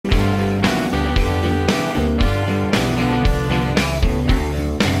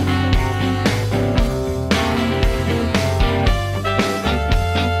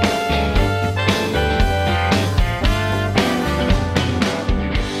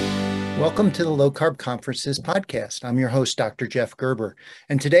Welcome to the Low Carb Conferences podcast. I'm your host, Dr. Jeff Gerber,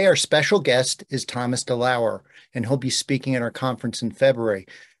 and today our special guest is Thomas DeLauer, and he'll be speaking at our conference in February.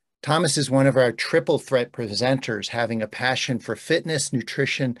 Thomas is one of our triple threat presenters, having a passion for fitness,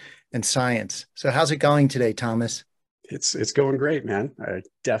 nutrition, and science. So how's it going today, Thomas? It's going great, man. I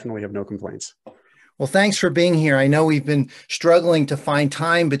definitely have no complaints. Well, thanks for being here. I know we've been struggling to find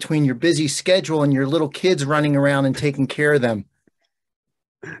time between your busy schedule and your little kids running around and taking care of them.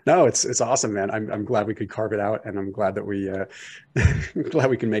 No, it's awesome, man. I'm glad we could carve it out, and I'm glad that we glad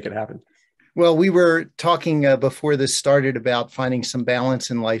we can make it happen. Well, we were talking before this started about finding some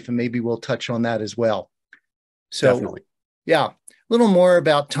balance in life, and maybe we'll touch on that as well. So, Definitely. Yeah, a little more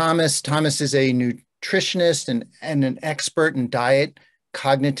about Thomas. Thomas is a nutritionist and an expert in diet,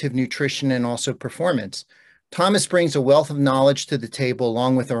 cognitive nutrition, and also performance. Thomas brings a wealth of knowledge to the table,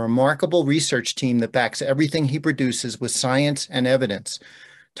 along with a remarkable research team that backs everything he produces with science and evidence.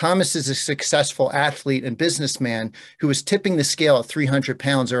 Thomas is a successful athlete and businessman who was tipping the scale at 300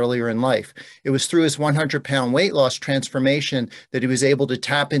 pounds earlier in life. It was through his 100-pound weight loss transformation that he was able to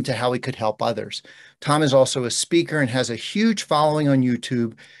tap into how he could help others. Tom is also a speaker and has a huge following on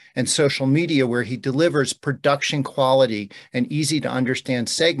YouTube and social media where he delivers production quality and easy to understand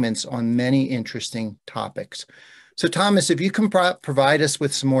segments on many interesting topics. So Thomas, if you can provide us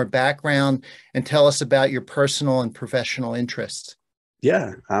with some more background and tell us about your personal and professional interests.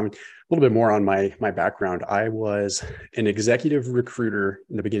 Yeah, a little bit more on my background. I was an executive recruiter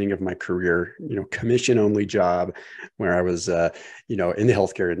in the beginning of my career, commission only job where I was, in the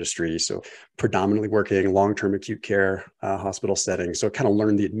healthcare industry. So predominantly working long-term acute care hospital setting. So I kind of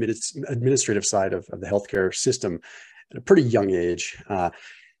learned the administrative side of the healthcare system at a pretty young age. And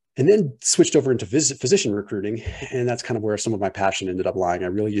then switched over into physician recruiting. And that's kind of where some of my passion ended up lying. I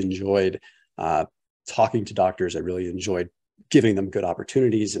really enjoyed talking to doctors. I really enjoyed giving them good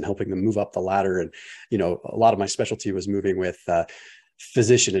opportunities and helping them move up the ladder. And, a lot of my specialty was moving with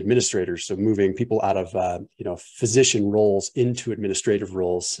physician administrators. So moving people out of, physician roles into administrative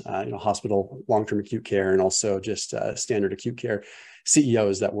roles, hospital, long-term acute care, and also just standard acute care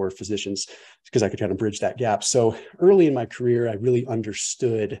CEOs that were physicians, because I could kind of bridge that gap. So early in my career, I really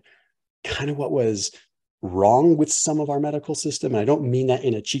understood kind of what was wrong with some of our medical system. And I don't mean that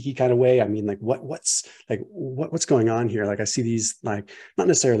in a cheeky kind of way. I mean, like what's going on here? Like I see these, like, not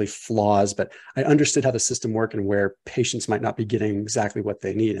necessarily flaws, but I understood how the system worked and where patients might not be getting exactly what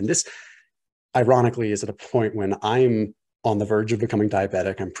they need. And this, ironically, is at a point when I'm on the verge of becoming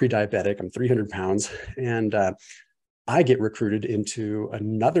diabetic. I'm pre-diabetic. I'm 300 pounds. And I get recruited into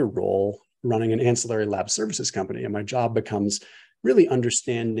another role running an ancillary lab services company. And my job becomes really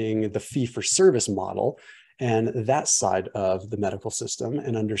understanding the fee-for-service model and that side of the medical system,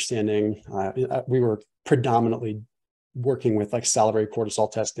 and understanding, we were predominantly working with like salivary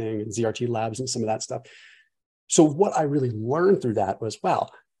cortisol testing and ZRT labs and some of that stuff. So what I really learned through that was, wow,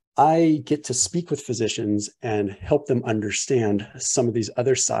 I get to speak with physicians and help them understand some of these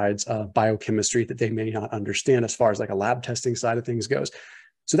other sides of biochemistry that they may not understand as far as like a lab testing side of things goes.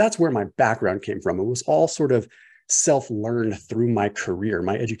 So that's where my background came from. It was all sort of self-learned through my career.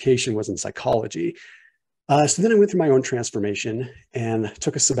 My education was in psychology. So then I went through my own transformation and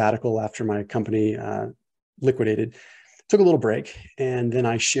took a sabbatical after my company liquidated, took a little break, and then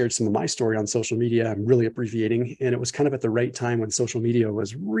I shared some of my story on social media. I'm really abbreviating, and it was kind of at the right time when social media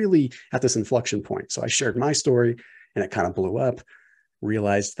was really at this inflection point. So I shared my story and it kind of blew up,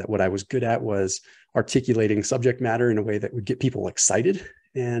 realized that what I was good at was articulating subject matter in a way that would get people excited.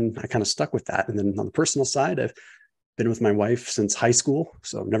 And I kind of stuck with that. And then on the personal side, I've been with my wife since high school.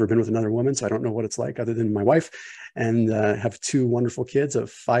 So I've never been with another woman. So I don't know what it's like other than my wife, and have two wonderful kids, a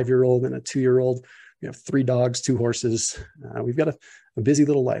 5-year-old and a 2-year-old. We have 3 dogs, 2 horses. We've got a busy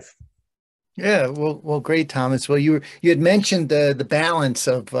little life. Yeah, well, great, Thomas. Well, you had mentioned the balance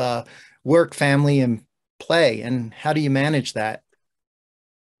of work, family, and play, and how do you manage that?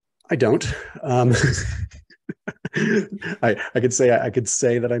 I don't. I could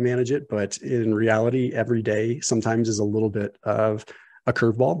say that I manage it, but in reality, every day sometimes is a little bit of a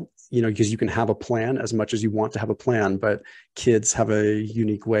curveball, because you can have a plan as much as you want to have a plan, but kids have a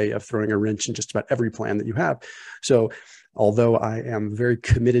unique way of throwing a wrench in just about every plan that you have. So although I am very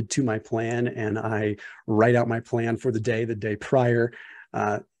committed to my plan and I write out my plan for the day prior,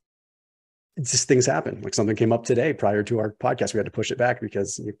 just things happen. Like something came up today prior to our podcast. We had to push it back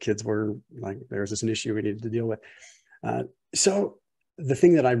because kids were like, there was just an issue we needed to deal with. So the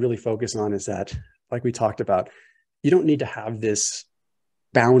thing that I really focus on is that, like we talked about, you don't need to have this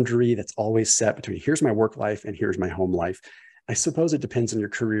boundary that's always set between here's my work life and here's my home life. I suppose it depends on your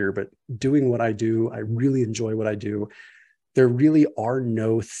career, but doing what I do, I really enjoy what I do. there really are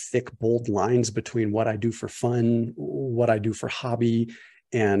no thick, bold lines between what I do for fun, what I do for hobby,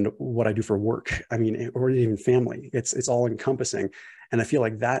 and what I do for work. I mean, or even family. It's all encompassing. And I feel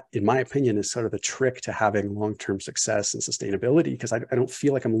like that, in my opinion, is sort of the trick to having long-term success and sustainability, because I don't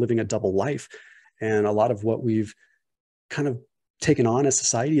feel like I'm living a double life. And a lot of what we've kind of taken on as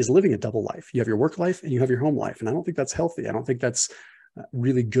society is living a double life. You have your work life and you have your home life. And I don't think that's healthy. I don't think that's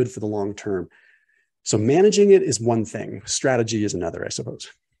really good for the long term. So managing it is one thing. Strategy is another, I suppose.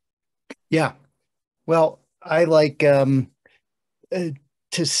 Yeah. Well, I like to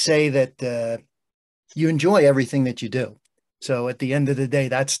say that you enjoy everything that you do. So at the end of the day,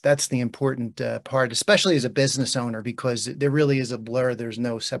 that's the important part, especially as a business owner, because there really is a blur. There's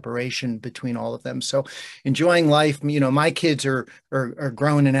no separation between all of them. So enjoying life, you know, my kids are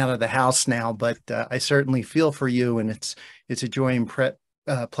grown and out of the house now, but I certainly feel for you, and it's a joy and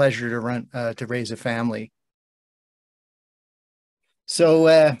pleasure to raise a family.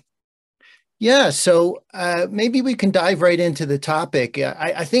 So yeah, so maybe we can dive right into the topic.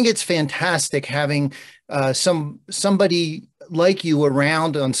 I think it's fantastic having somebody like you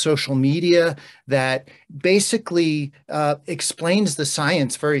around on social media that basically explains the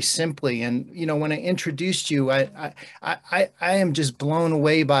science very simply. And you know, when I introduced you, I am just blown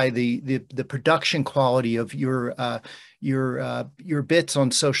away by the production quality of your bits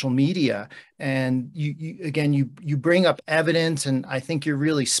on social media. And you bring up evidence, and I think you're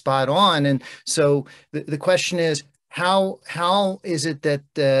really spot on. And so the question is, how is it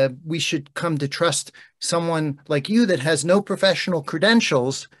that we should come to trust someone like you that has no professional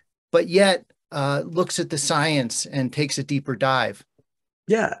credentials, but yet looks at the science and takes a deeper dive?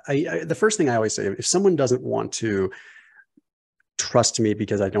 Yeah, the first thing I always say, if someone doesn't want to trust me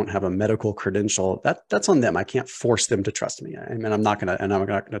because I don't have a medical credential, that's on them. I can't force them to trust me. I mean, I'm not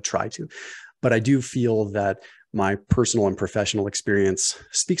gonna try to, but I do feel that my personal and professional experience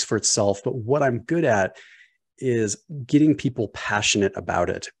speaks for itself. But what I'm good at is getting people passionate about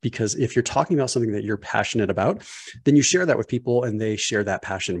it, because if you're talking about something that you're passionate about, then you share that with people and they share that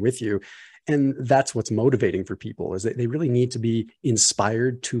passion with you. And that's what's motivating for people, is that they really need to be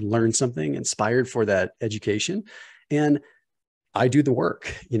inspired to learn something, inspired for that education. And I do the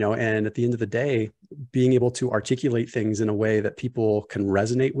work, you know, and at the end of the day, being able to articulate things in a way that people can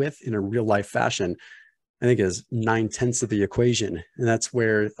resonate with in a real life fashion, I think is 9/10 of the equation. And that's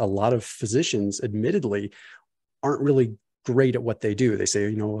where a lot of physicians, admittedly, aren't really great at what they do. They say,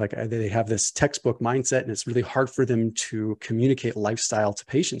 you know, like they have this textbook mindset, and it's really hard for them to communicate lifestyle to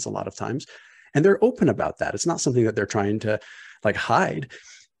patients a lot of times. And they're open about that. It's not something that they're trying to like hide.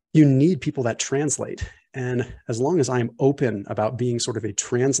 You need people that translate. And as long as I'm open about being sort of a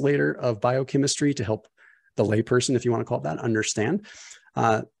translator of biochemistry to help the layperson, if you want to call it that, understand,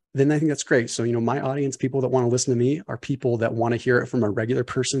 then I think that's great. So, you know, my audience, people that want to listen to me, are people that want to hear it from a regular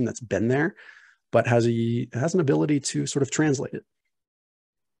person that's been there, but has an ability to sort of translate it.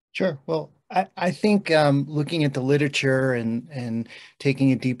 Sure. Well, I think looking at the literature and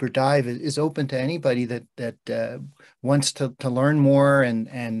taking a deeper dive is open to anybody that wants to learn more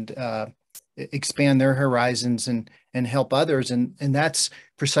and expand their horizons and help others. And that's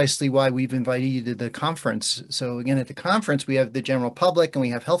precisely why we've invited you to the conference. So again, at the conference, we have the general public and we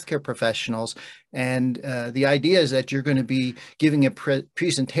have healthcare professionals. And the idea is that you're going to be giving a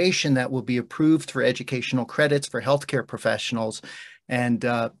presentation that will be approved for educational credits for healthcare professionals. And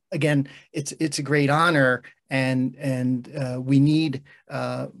again, it's a great honor, and we need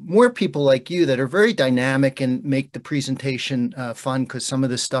more people like you that are very dynamic and make the presentation fun, because some of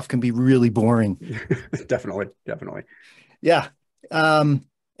this stuff can be really boring. Definitely. Yeah.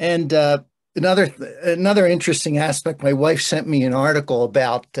 And another interesting aspect, my wife sent me an article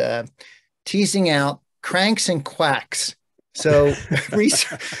about teasing out cranks and quacks. So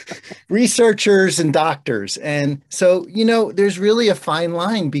researchers and doctors. And so, you know, there's really a fine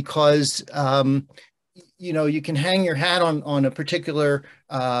line, because, you know, you can hang your hat on a particular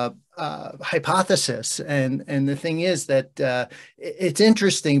hypothesis. And the thing is that it's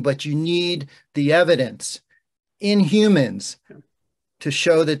interesting, but you need the evidence in humans to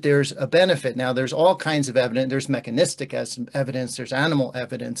show that there's a benefit. Now, there's all kinds of evidence. There's mechanistic evidence, there's animal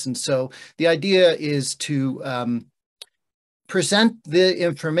evidence. And so the idea is to present the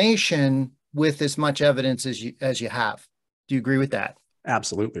information with as much evidence as you have. Do you agree with that?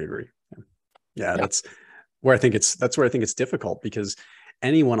 Absolutely agree. Yeah. That's where I think it's difficult, because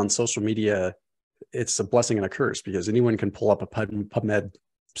anyone on social media, it's a blessing and a curse, because anyone can pull up a PubMed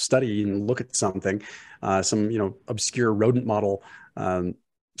study and look at something, some, you know, obscure rodent model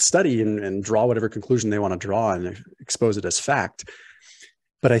study, and draw whatever conclusion they want to draw and expose it as fact.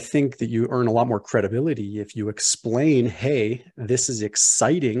 But I think that you earn a lot more credibility if you explain, hey, this is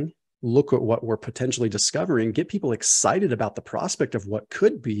exciting. Look at what we're potentially discovering, get people excited about the prospect of what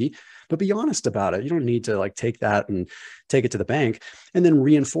could be, but be honest about it. You don't need to like take that and take it to the bank, and then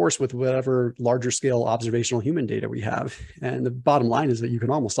reinforce with whatever larger scale observational human data we have. And the bottom line is that you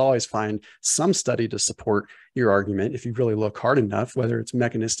can almost always find some study to support your argument if you really look hard enough, whether it's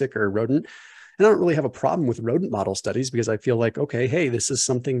mechanistic or rodent. And I don't really have a problem with rodent model studies because I feel like, okay, hey, this is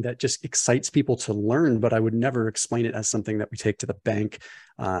something that just excites people to learn, but I would never explain it as something that we take to the bank,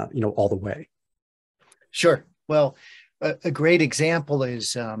 all the way. Sure. Well, a great example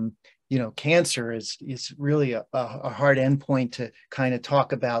is, cancer is really a hard endpoint to kind of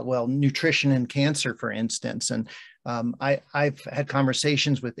talk about, well, nutrition and cancer, for instance. And I've had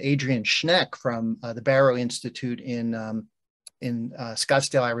conversations with Adrienne Schneck from the Barrow Institute in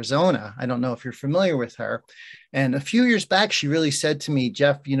Scottsdale, Arizona. I don't know if you're familiar with her. And a few years back, she really said to me,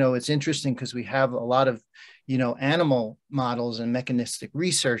 Jeff, it's interesting because we have a lot of, animal models and mechanistic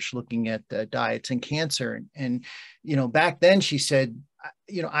research looking at diets and cancer. And, back then she said,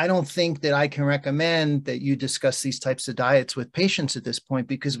 I don't think that I can recommend that you discuss these types of diets with patients at this point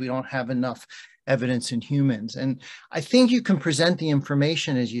because we don't have enough evidence in humans. And I think you can present the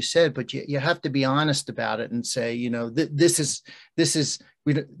information, as you said, but you have to be honest about it and say, this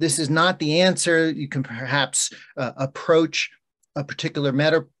is not the answer. You can perhaps approach a particular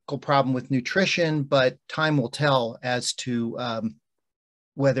medical problem with nutrition, but time will tell as to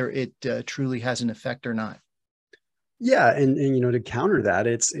whether it truly has an effect or not. Yeah, and to counter that,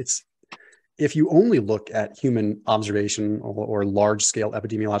 it's if you only look at human observation or large scale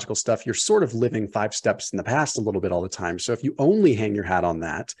epidemiological stuff, you're sort of living 5 steps in the past a little bit all the time. So if you only hang your hat on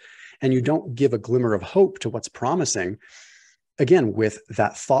that and you don't give a glimmer of hope to what's promising, again, with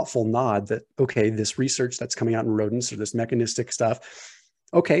that thoughtful nod that, okay, this research that's coming out in rodents or this mechanistic stuff,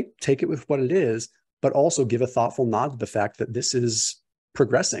 okay, take it with what it is, but also give a thoughtful nod to the fact that this is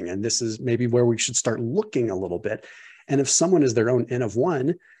progressing and this is maybe where we should start looking a little bit. And if someone is their own N of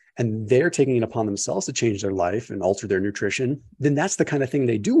one and they're taking it upon themselves to change their life and alter their nutrition, then that's the kind of thing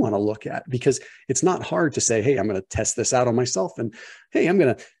they do want to look at, because it's not hard to say, hey, I'm going to test this out on myself, and hey, I'm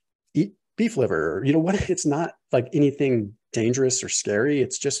going to eat beef liver, or what? It's not like anything dangerous or scary.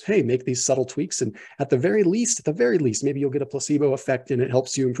 It's just, hey, make these subtle tweaks, and at the very least, maybe you'll get a placebo effect and it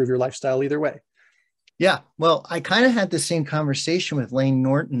helps you improve your lifestyle either way. Yeah, well, I kind of had the same conversation with Lane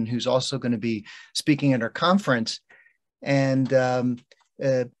Norton, who's also going to be speaking at our conference, and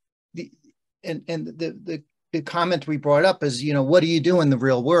the comment we brought up is, what do you do in the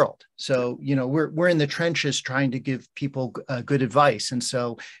real world? So, we're in the trenches trying to give people good advice. And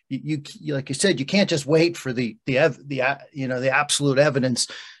so you like you said, you can't just wait for the absolute evidence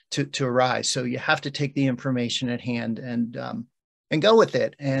to arise. So you have to take the information at hand and go with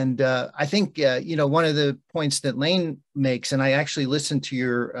it. And I think, one of the points that Lane makes, and I actually listened to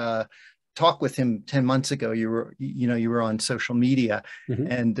your talk with him 10 months ago. You were on social media, mm-hmm.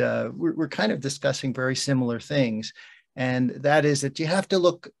 and we're kind of discussing very similar things. And that is that you have to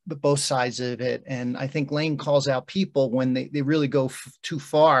look at both sides of it. And I think Lane calls out people when they really go too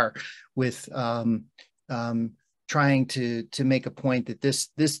far with trying to make a point that this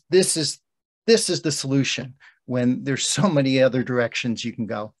is the solution when there's so many other directions you can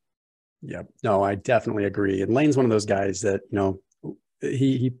go. Yeah, no, I definitely agree. And Lane's one of those guys that,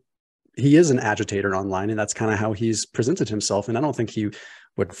 he is an agitator online, and that's kind of how he's presented himself. And I don't think he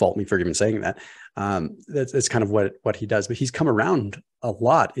would fault me for even saying that. That's kind of what he does, but he's come around a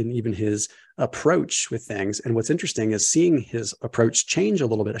lot in even his approach with things. And what's interesting is seeing his approach change a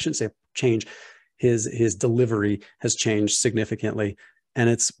little bit. I shouldn't say change. His delivery has changed significantly, and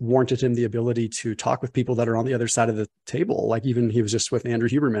it's warranted him the ability to talk with people that are on the other side of the table. Like even he was just with Andrew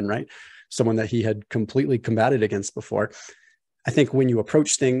Huberman, right? Someone that he had completely combated against before. I think when you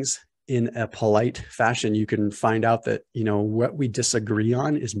approach things in a polite fashion, you can find out that, what we disagree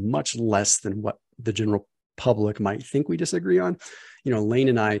on is much less than what the general public might think we disagree on. Lane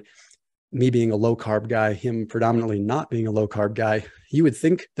and I, me being a low carb guy, him predominantly not being a low carb guy, you would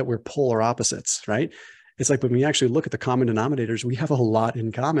think that we're polar opposites, right? It's like when we actually look at the common denominators, we have a lot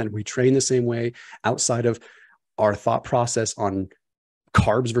in common. We train the same way. Outside of our thought process on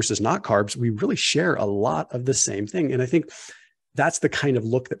carbs versus not carbs, we really share a lot of the same thing. And I think that's the kind of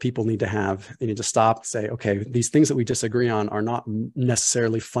look that people need to have. They need to stop and say, okay, these things that we disagree on are not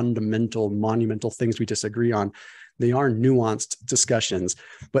necessarily fundamental, monumental things we disagree on. They are nuanced discussions,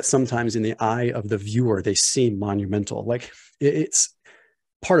 but sometimes in the eye of the viewer, they seem monumental. Like it's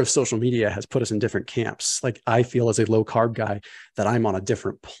part of social media has put us in different camps. Like I feel as a low carb guy that I'm on a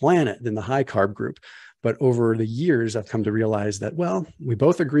different planet than the high carb group. But over the years, I've come to realize that, well, we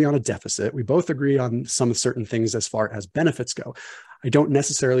both agree on a deficit. We both agree on some certain things as far as benefits go. I don't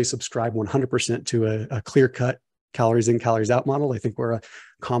necessarily subscribe 100% to a clear-cut calories in, calories out model. I think we're a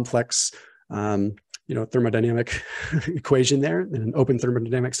complex, thermodynamic equation there, and an open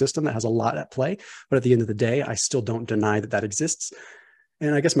thermodynamic system that has a lot at play. But at the end of the day, I still don't deny that that exists.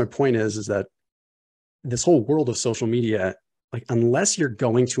 And I guess my point is that this whole world of social media, like, unless you're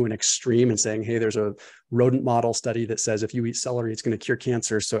going to an extreme and saying, hey, there's a rodent model study that says if you eat celery, it's going to cure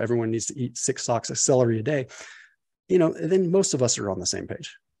cancer, so everyone needs to eat 6 stalks of celery a day, then most of us are on the same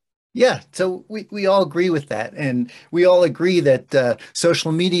page. Yeah, so we all agree with that, and we all agree that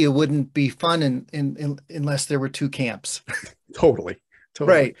social media wouldn't be fun unless there were two camps. Totally.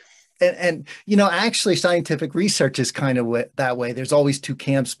 Right. And actually scientific research is kind of that way. There's always two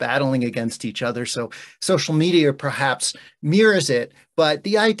camps battling against each other. So social media perhaps mirrors it. But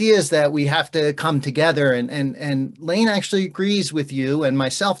the idea is that we have to come together, and Lane actually agrees with you and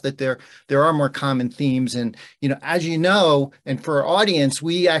myself that there are more common themes. And, as you know, and for our audience,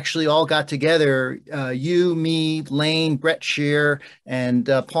 we actually all got together, you, me, Lane, Brett Shear, and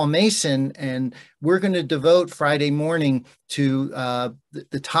Paul Mason, and we're going to devote Friday morning to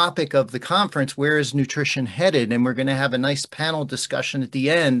the topic of the conference, where is nutrition headed? And we're going to have a nice panel discussion at the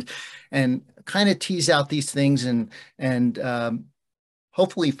end and kind of tease out these things and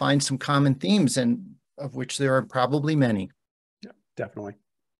hopefully find some common themes, and of which there are probably many. Yeah, definitely.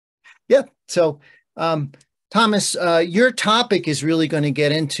 Yeah. So, Thomas, your topic is really going to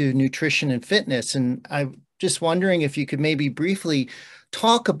get into nutrition and fitness. And I'm just wondering if you could maybe briefly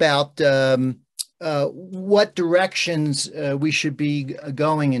talk about what directions we should be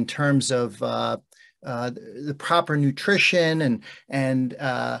going in terms of the proper nutrition and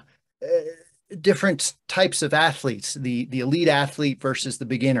different types of athletes, the elite athlete versus the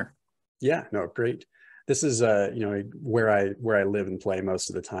beginner. Yeah, no, great. This is where I live and play most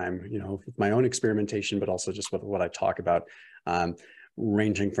of the time, with my own experimentation, but also just with what I talk about,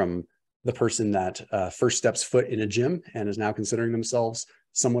 ranging from the person that first steps foot in a gym and is now considering themselves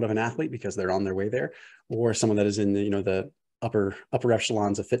somewhat of an athlete because they're on their way there, or someone that is in the upper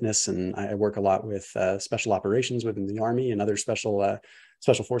echelons of fitness. And I work a lot with special operations within the Army and other special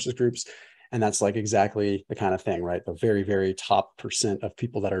forces groups. And that's like exactly the kind of thing, right? The very, very top % of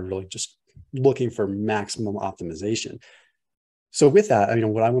people that are really just looking for maximum optimization. So with that,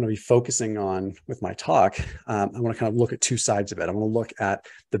 what I want to be focusing on with my talk, I want to kind of look at two sides of it. I want to look at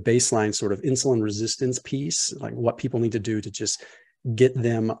the baseline sort of insulin resistance piece, like what people need to do to just get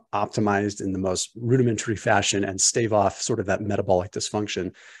them optimized in the most rudimentary fashion and stave off sort of that metabolic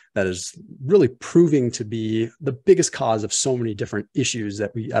dysfunction that is really proving to be the biggest cause of so many different issues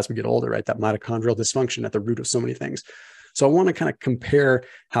that as we get older, right? That mitochondrial dysfunction at the root of so many things. So I want to kind of compare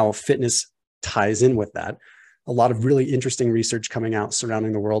how fitness ties in with that. A lot of really interesting research coming out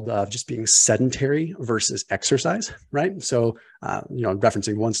surrounding the world of just being sedentary versus exercise, right? So,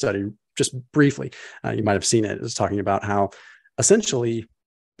 referencing one study just briefly, you might have seen it. It was talking about how essentially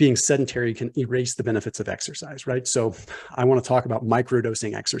being sedentary can erase the benefits of exercise, right? So I want to talk about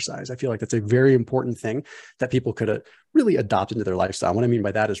microdosing exercise. I feel like that's a very important thing that people could really adopt into their lifestyle. What I mean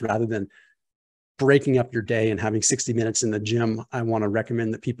by that is, rather than breaking up your day and having 60 minutes in the gym, I want to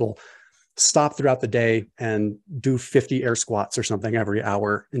recommend that people stop throughout the day and do 50 air squats or something every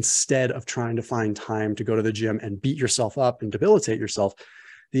hour, instead of trying to find time to go to the gym and beat yourself up and debilitate yourself.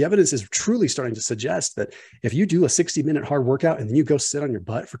 The evidence is truly starting to suggest that if you do a 60-minute hard workout and then you go sit on your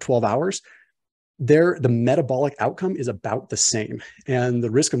butt for 12 hours, the metabolic outcome is about the same. And the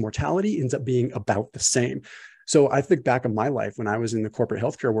risk of mortality ends up being about the same. So I think back on my life when I was in the corporate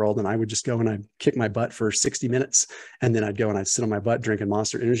healthcare world, and I would just go and I'd kick my butt for 60 minutes. And then I'd go and I'd sit on my butt drinking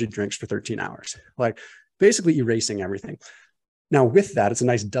Monster energy drinks for 13 hours, like basically erasing everything. Now, with that, it's a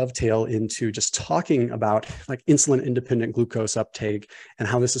nice dovetail into just talking about like insulin independent glucose uptake and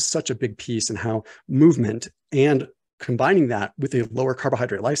how this is such a big piece, and how movement and combining that with a lower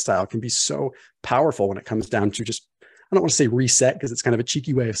carbohydrate lifestyle can be so powerful when it comes down to just, I don't want to say reset because it's kind of a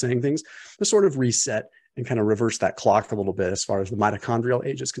cheeky way of saying things, but sort of reset and kind of reverse that clock a little bit as far as the mitochondrial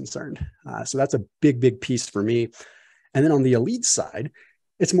age is concerned. So that's a big, big piece for me. And then on the elite side,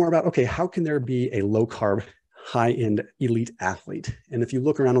 it's more about, okay, how can there be a low carb high-end elite athlete? And if you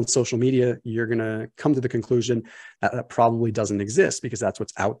look around on social media, you're going to come to the conclusion that that probably doesn't exist because that's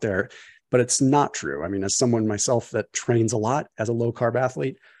what's out there, but it's not true. I mean, as someone myself that trains a lot as a low carb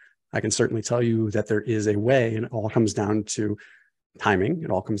athlete, I can certainly tell you that there is a way, and it all comes down to timing. It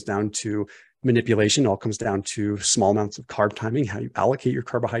all comes down to manipulation. It all comes down to small amounts of carb timing, how you allocate your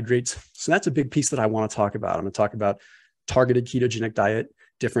carbohydrates. So that's a big piece that I want to talk about. I'm going to talk about targeted ketogenic diet,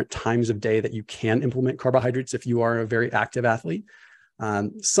 different times of day that you can implement carbohydrates if you are a very active athlete.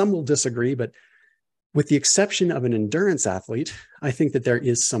 Some will disagree, but with the exception of an endurance athlete, I think that there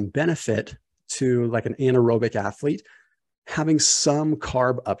is some benefit to like an anaerobic athlete having some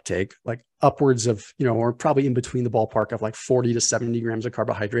carb uptake, like upwards of, or probably in between the ballpark of like 40 to 70 grams of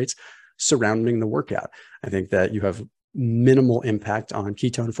carbohydrates surrounding the workout. I think that you have minimal impact on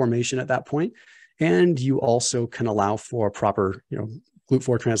ketone formation at that point. And you also can allow for proper,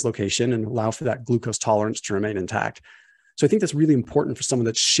 GLUT4 translocation and allow for that glucose tolerance to remain intact. So I think that's really important for someone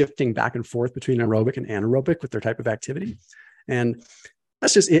that's shifting back and forth between aerobic and anaerobic with their type of activity. And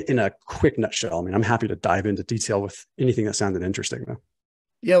that's just it in a quick nutshell. I mean, I'm happy to dive into detail with anything that sounded interesting, though.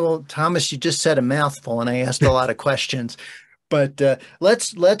 Yeah, well, Thomas, you just said a mouthful, and I asked a lot of questions. But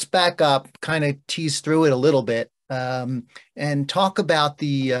let's back up, kind of tease through it a little bit, and talk about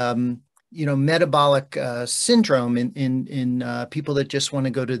the metabolic syndrome in people that just want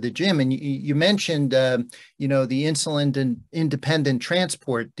to go to the gym. And you mentioned the insulin independent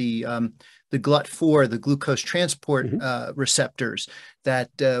transport, the GLUT4, the glucose transport receptors that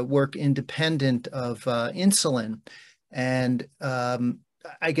work independent of insulin. And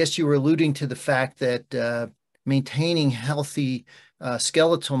I guess you were alluding to the fact that maintaining healthy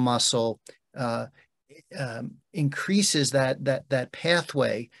skeletal muscle increases that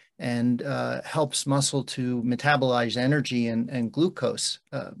pathway and helps muscle to metabolize energy and glucose.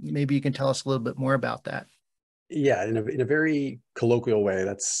 Maybe you can tell us a little bit more about that. Yeah, in a very colloquial way,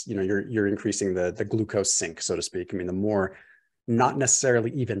 that's, you're increasing the glucose sink, so to speak. I mean, the more, not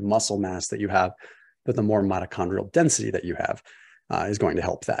necessarily even muscle mass that you have, but the more mitochondrial density that you have is going to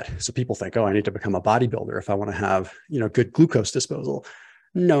help that. So people think, oh, I need to become a bodybuilder if I want to have, good glucose disposal.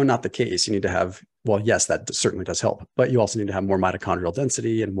 No, not the case. You need to have, well, yes, that certainly does help, but you also need to have more mitochondrial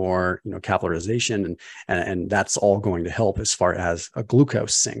density and more, capillarization, and that's all going to help as far as a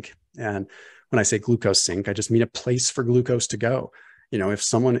glucose sink. And when I say glucose sink, I just mean a place for glucose to go. If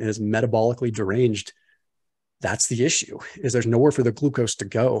someone is metabolically deranged, that's the issue, is there's nowhere for the glucose to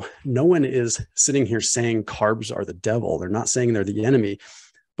go. No one is sitting here saying carbs are the devil. They're not saying they're the enemy.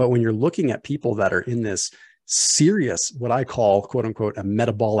 But when you're looking at people that are in this serious, what I call, quote unquote, a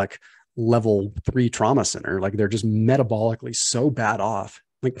metabolic level 3 trauma center, like they're just metabolically so bad off.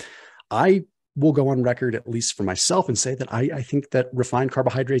 Like I will go on record, at least for myself, and say that I think that refined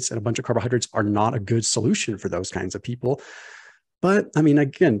carbohydrates and a bunch of carbohydrates are not a good solution for those kinds of people. But I mean,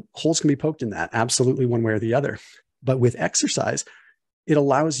 again, holes can be poked in that, absolutely, one way or the other. But with exercise, it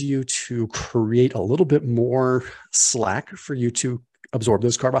allows you to create a little bit more slack for you to absorb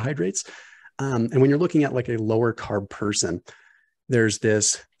those carbohydrates. And when you're looking at like a lower carb person, there's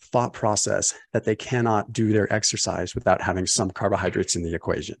this thought process that they cannot do their exercise without having some carbohydrates in the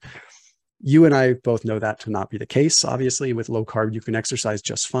equation. You and I both know that to not be the case. Obviously, with low carb, you can exercise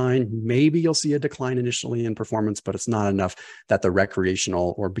just fine. Maybe you'll see a decline initially in performance, but it's not enough that the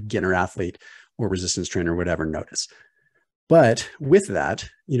recreational or beginner athlete or resistance trainer would ever notice. But with that,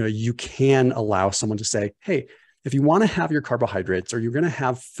 you can allow someone to say, hey, if you want to have your carbohydrates, or you're going to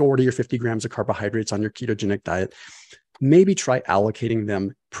have 40 or 50 grams of carbohydrates on your ketogenic diet, maybe try allocating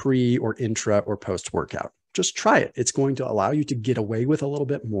them pre or intra or post workout. Just try it. It's going to allow you to get away with a little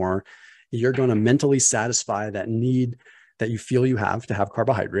bit more. You're going to mentally satisfy that need that you feel you have to have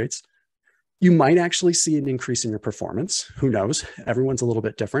carbohydrates. You might actually see an increase in your performance. Who knows? Everyone's a little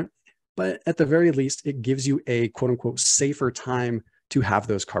bit different. But at the very least, it gives you a quote unquote safer time to have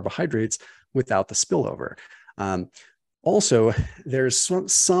those carbohydrates without the spillover. Also, there's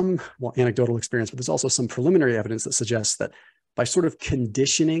some anecdotal experience, but there's also some preliminary evidence that suggests that by sort of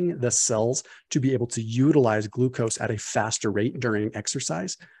conditioning the cells to be able to utilize glucose at a faster rate during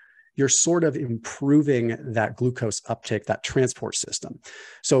exercise, you're sort of improving that glucose uptake, that transport system.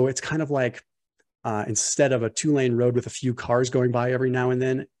 So it's kind of like instead of a 2-lane road with a few cars going by every now and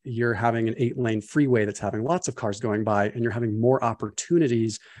then, you're having an 8-lane freeway that's having lots of cars going by, and you're having more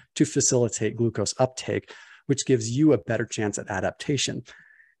opportunities to facilitate glucose uptake, which gives you a better chance at adaptation.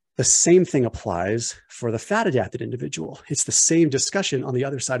 The same thing applies for the fat adapted individual. It's the same discussion on the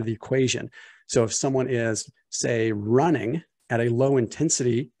other side of the equation. So if someone is, say, running at a low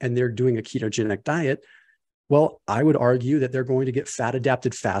intensity and they're doing a ketogenic diet, well, I would argue that they're going to get fat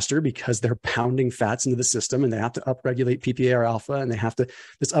adapted faster because they're pounding fats into the system, and they have to upregulate PPAR alpha, and they have to,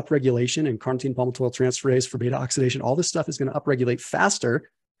 this upregulation and carnitine palmitoyl transferase for beta oxidation, all this stuff is going to upregulate faster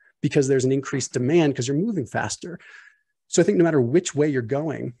because there's an increased demand because you're moving faster. So I think no matter which way you're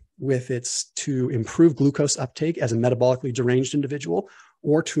going, with it's to improve glucose uptake as a metabolically deranged individual,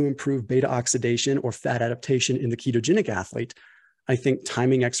 or to improve beta oxidation or fat adaptation in the ketogenic athlete, I think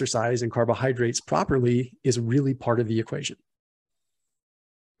timing exercise and carbohydrates properly is really part of the equation.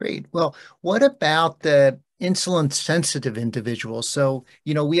 Great. Well, what about the insulin sensitive individuals? So,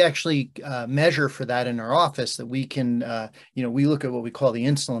 we actually measure for that in our office that we can, we look at what we call the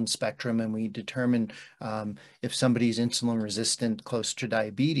insulin spectrum and we determine if somebody's insulin resistant, close to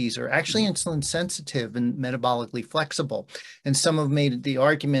diabetes, or actually insulin sensitive and metabolically flexible. And some have made the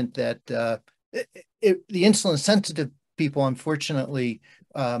argument that the insulin sensitive people, unfortunately,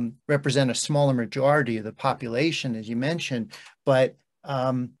 represent a smaller majority of the population, as you mentioned, but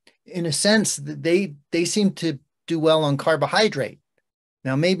in a sense, they seem to do well on carbohydrate.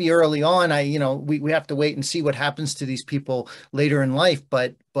 Now, maybe early on, we have to wait and see what happens to these people later in life.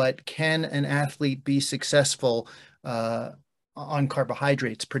 But can an athlete be successful on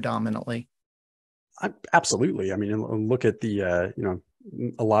carbohydrates predominantly? Absolutely. I mean, look at the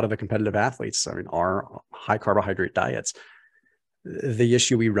a lot of the competitive athletes. I mean, are high carbohydrate diets. The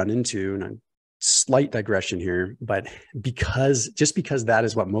issue we run into, and I'm slight digression here, but just because that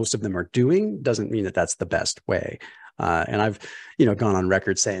is what most of them are doing doesn't mean that that's the best way. And I've, gone on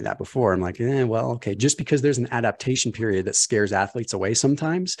record saying that before. I'm like, well, okay, just because there's an adaptation period that scares athletes away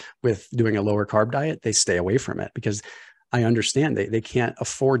sometimes with doing a lower carb diet, they stay away from it because I understand they can't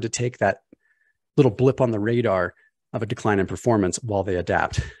afford to take that little blip on the radar of a decline in performance while they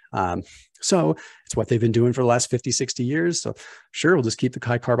adapt. So it's what they've been doing for the last 50, 60 years. So sure, we'll just keep the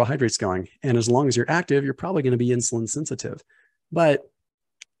high carbohydrates going. And as long as you're active, you're probably going to be insulin sensitive. But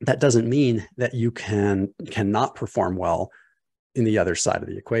that doesn't mean that you cannot perform well in the other side of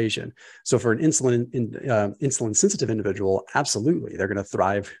the equation. So for an insulin sensitive individual, absolutely, they're going to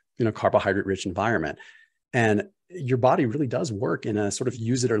thrive in a carbohydrate rich environment. And your body really does work in a sort of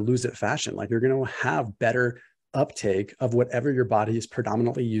use it or lose it fashion. Like you're going to have better uptake of whatever your body is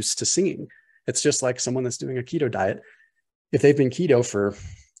predominantly used to seeing. It's just like someone that's doing a keto diet. If they've been keto for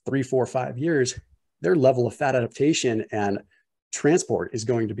 3, 4, 5 years, their level of fat adaptation and transport is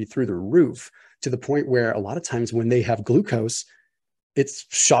going to be through the roof, to the point where a lot of times when they have glucose, it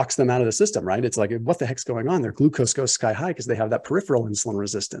shocks them out of the system, right? It's like, what the heck's going on? Their glucose goes sky high because they have that peripheral insulin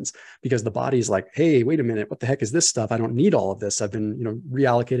resistance, because the body's like, hey, wait a minute, what the heck is this stuff? I don't need all of this. I've been,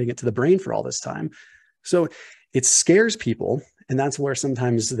 reallocating it to the brain for all this time. So it scares people. And that's where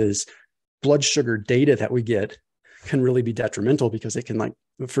sometimes this blood sugar data that we get can really be detrimental, because it can, like,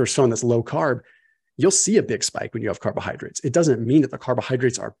 for someone that's low carb, you'll see a big spike when you have carbohydrates. It doesn't mean that the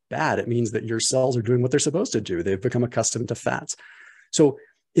carbohydrates are bad. It means that your cells are doing what they're supposed to do. They've become accustomed to fats. So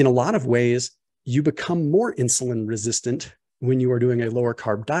in a lot of ways, you become more insulin resistant when you are doing a lower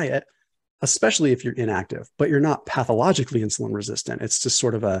carb diet, especially if you're inactive, but you're not pathologically insulin resistant. It's just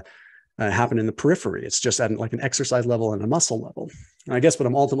sort of happen in the periphery. It's just at like an exercise level and a muscle level. And I guess what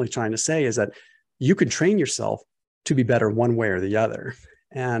I'm ultimately trying to say is that you can train yourself to be better one way or the other.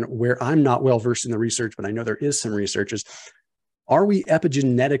 And where I'm not well versed in the research, but I know there is some research, is, are we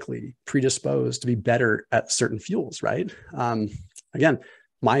epigenetically predisposed to be better at certain fuels, right? Again,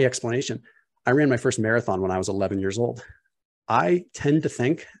 my explanation, I ran my first marathon when I was 11 years old. I tend to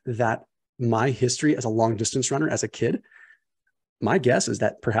think that my history as a long distance runner as a kid, my guess is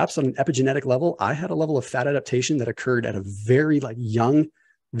that perhaps on an epigenetic level, I had a level of fat adaptation that occurred at a very young,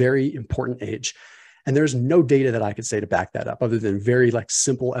 very important age. And there's no data that I could say to back that up, other than very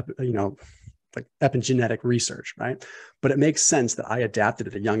simple, epigenetic research, right? But it makes sense that I adapted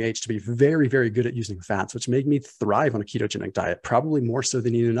at a young age to be very, very good at using fats, which made me thrive on a ketogenic diet, probably more so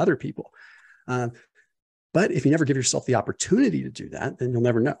than even other people. But if you never give yourself the opportunity to do that, then you'll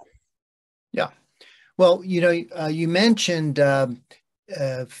never know. Yeah. Well, you mentioned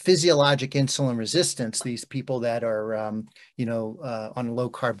physiologic insulin resistance, these people that are, on a low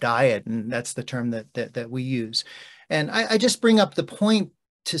carb diet, and that's the term that we use. And I just bring up the point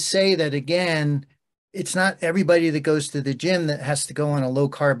to say that, again, it's not everybody that goes to the gym that has to go on a low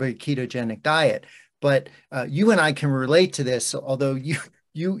carb ketogenic diet. But you and I can relate to this, although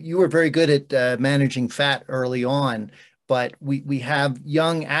you were very good at managing fat early on. But we have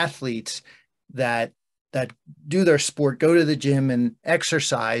young athletes that do their sport, go to the gym and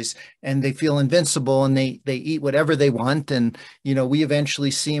exercise, and they feel invincible, and they eat whatever they want. And, we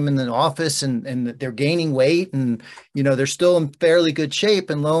eventually see them in the office and they're gaining weight, and, they're still in fairly good shape.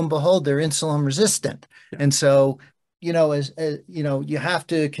 And lo and behold, they're insulin resistant. Yeah. And so, as you have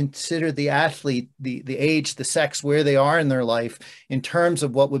to consider the athlete, the age, the sex, where they are in their life in terms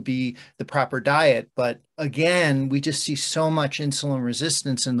of what would be the proper diet. But again, we just see so much insulin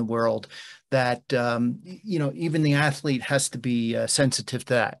resistance in the world that, even the athlete has to be sensitive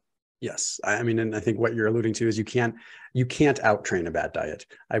to that. Yes. I mean, and I think what you're alluding to is you can't out-train a bad diet.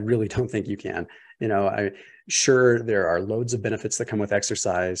 I really don't think you can. Sure, there are loads of benefits that come with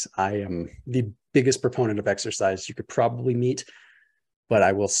exercise. I am the biggest proponent of exercise you could probably meet. but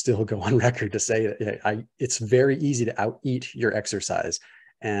I will still go on record to say that it's very easy to out eat your exercise.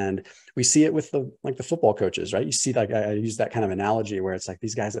 And we see it with the football coaches, right? You see, like I use that kind of analogy where it's like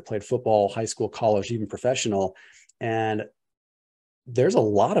these guys that played football, high school, college, even professional, and there's a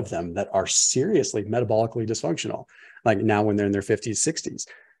lot of them that are seriously metabolically dysfunctional, like now when they're in their 50s, 60s.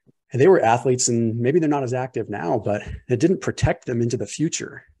 And they were athletes, and maybe they're not as active now, but it didn't protect them into the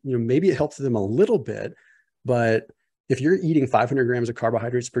future. Maybe it helped them a little bit, but if you're eating 500 grams of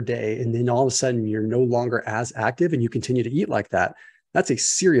carbohydrates per day, and then all of a sudden you're no longer as active and you continue to eat like that, that's a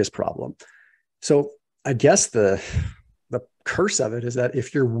serious problem. So I guess the curse of it is that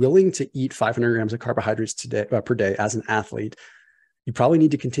if you're willing to eat 500 grams of carbohydrates per day as an athlete, you probably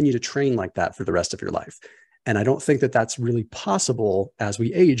need to continue to train like that for the rest of your life. And I don't think that that's really possible as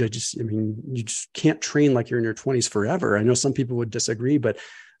we age. You just can't train like you're in your 20s forever. I know some people would disagree, but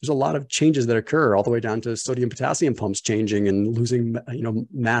there's a lot of changes that occur all the way down to sodium potassium pumps changing and losing,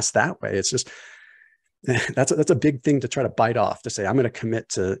 mass that way. It's just, that's a big thing to try to bite off, to say, I'm going to commit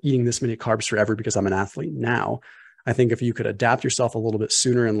to eating this many carbs forever because I'm an athlete now. I think if you could adapt yourself a little bit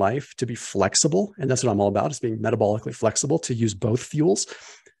sooner in life to be flexible, and that's what I'm all about, is being metabolically flexible to use both fuels,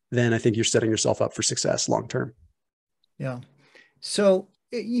 then I think you're setting yourself up for success long-term. Yeah. So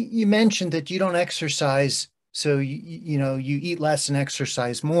you mentioned that you don't exercise. So, you eat less and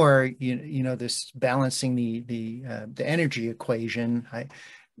exercise more, this balancing the energy equation.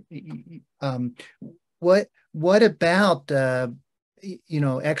 What about,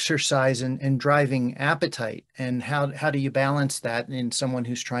 exercise and driving appetite, and how do you balance that in someone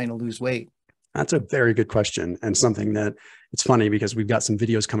who's trying to lose weight? That's a very good question, and something that it's funny because we've got some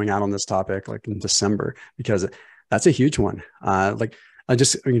videos coming out on this topic like in December, because that's a huge one.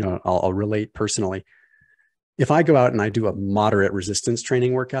 I'll relate personally. If I go out and I do a moderate resistance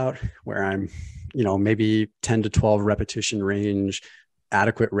training workout where I'm, maybe 10 to 12 repetition range,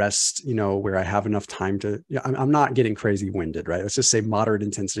 adequate rest, where I have enough time to, I'm not getting crazy winded, right? Let's just say moderate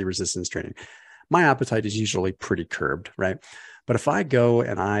intensity resistance training. My appetite is usually pretty curbed, right? But if I go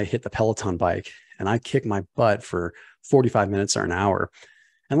and I hit the Peloton bike and I kick my butt for 45 minutes or an hour,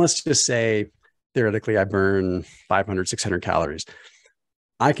 and let's just say theoretically I burn 500, 600 calories,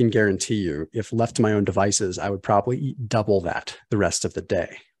 I can guarantee you, if left to my own devices, I would probably eat double that the rest of the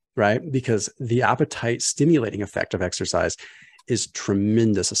day, right? Because the appetite stimulating effect of exercise is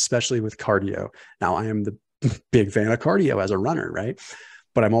tremendous, especially with cardio. Now, I am the big fan of cardio as a runner, right?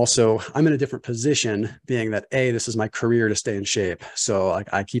 But I'm in a different position, being that this is my career to stay in shape. So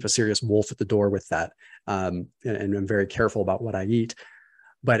I keep a serious wolf at the door with that. And I'm very careful about what I eat.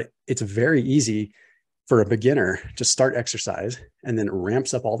 But it's very easy for a beginner to start exercise, and then it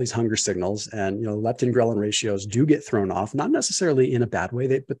ramps up all these hunger signals, and leptin ghrelin ratios do get thrown off, not necessarily in a bad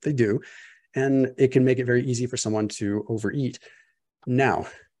way, but they do. And it can make it very easy for someone to overeat. Now,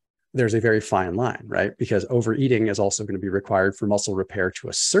 there's a very fine line, right? Because overeating is also going to be required for muscle repair to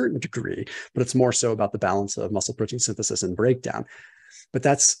a certain degree, but it's more so about the balance of muscle protein synthesis and breakdown. But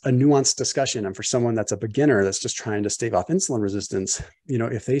that's a nuanced discussion. And for someone that's a beginner that's just trying to stave off insulin resistance,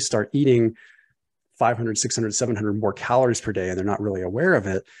 if they start eating 500, 600, 700 more calories per day and they're not really aware of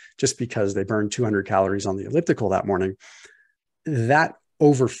it, just because they burned 200 calories on the elliptical that morning, that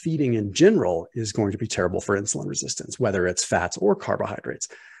overfeeding in general is going to be terrible for insulin resistance, whether it's fats or carbohydrates.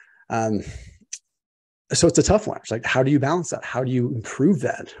 So it's a tough one. It's like, how do you balance that? How do you improve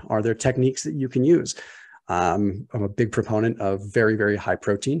that? Are there techniques that you can use? I'm a big proponent of very, very high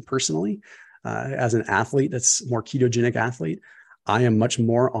protein personally. As an athlete that's more ketogenic athlete, I am much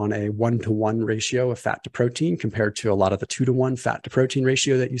more on a 1-to-1 ratio of fat to protein compared to a lot of the 2-to-1 fat to protein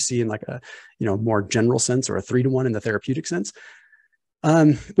ratio that you see in like a, more general sense, or a 3-to-1 in the therapeutic sense.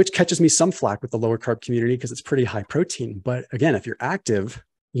 Which catches me some flack with the lower carb community because it's pretty high protein. But again, if you're active,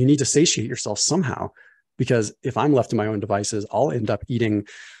 you need to satiate yourself somehow, because if I'm left to my own devices, I'll end up eating,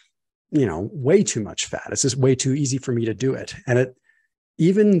 way too much fat. It's just way too easy for me to do it. And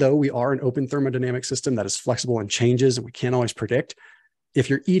even though we are an open thermodynamic system that is flexible and changes, and we can't always predict, if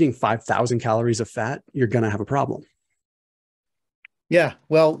you're eating 5,000 calories of fat, you're going to have a problem. Yeah,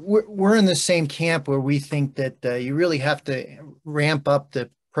 well, we're in the same camp where we think that you really have to ramp up the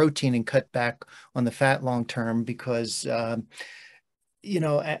protein and cut back on the fat long term, because at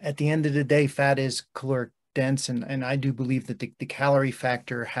the end of the day, fat is caloric dense, and I do believe that the calorie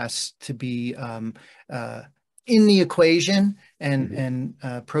factor has to be in the equation, and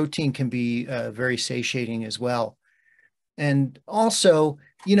protein can be very satiating as well. And also,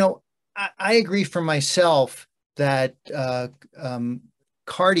 I agree for myself that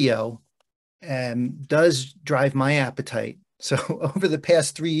cardio does drive my appetite. So over the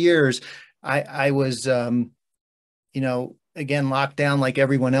past 3 years, I was, again locked down like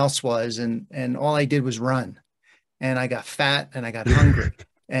everyone else was, and all I did was run, and I got fat and I got hungry.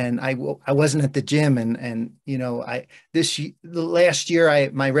 And I wasn't at the gym, and you know, the last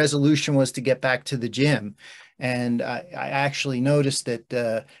year my resolution was to get back to the gym, and I actually noticed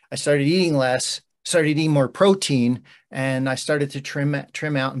that I started eating less, started eating more protein, and I started to trim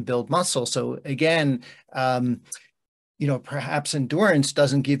out and build muscle. So again, you know, perhaps endurance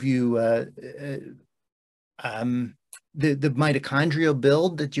doesn't give you um, the mitochondrial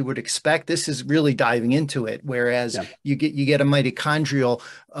build that you would expect. This is really diving into it, whereas Yeah. you get a mitochondrial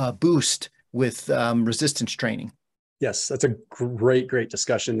boost with resistance training. Yes, that's a great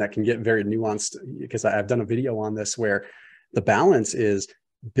discussion that can get very nuanced, because I've done a video on this where the balance is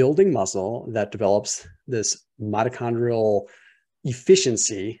building muscle that develops this mitochondrial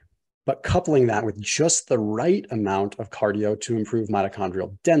efficiency, but coupling that with just the right amount of cardio to improve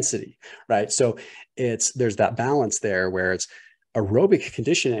mitochondrial density, right? So there's that balance there where it's aerobic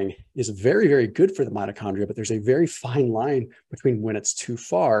conditioning is very good for the mitochondria, but there's a very fine line between when it's too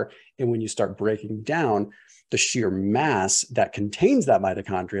far and when you start breaking down the sheer mass that contains that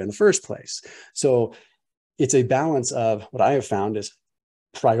mitochondria in the first place. So it's a balance of what I have found is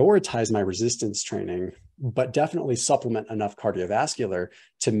prioritize my resistance training, but definitely supplement enough cardiovascular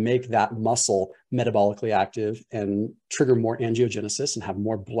to make that muscle metabolically active and trigger more angiogenesis and have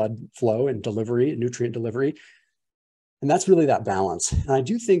more blood flow and delivery, nutrient delivery. And that's really that balance. And I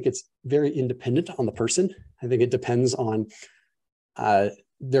do think it's very independent on the person. I think it depends on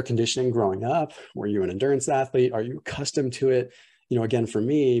their conditioning growing up. Were you an endurance athlete? Are you accustomed to it? You know, again, for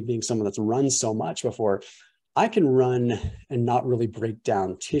me, being someone that's run so much before, I can run and not really break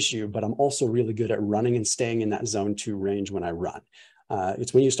down tissue, but I'm also really good at running and staying in that zone 2 range when I run.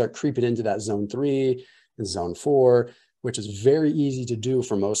 It's when you start creeping into that zone 3 and zone 4, which is very easy to do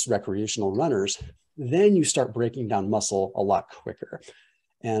for most recreational runners, then you start breaking down muscle a lot quicker.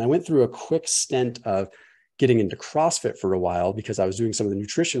 And I went through a quick stint of getting into CrossFit for a while because I was doing some of the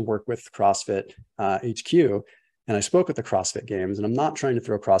nutrition work with CrossFit HQ. And I spoke at the CrossFit Games, and I'm not trying to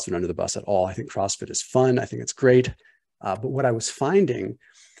throw CrossFit under the bus at all. I think CrossFit is fun. I think it's great. But what I was finding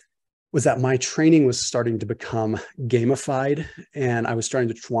was that my training was starting to become gamified, and I was starting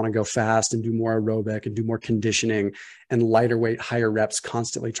to want to go fast and do more aerobic and do more conditioning and lighter weight, higher reps,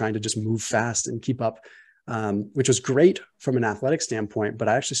 constantly trying to just move fast and keep up, which was great from an athletic standpoint. But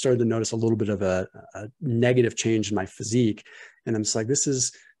I actually started to notice a little bit of a negative change in my physique. And I'm just like, this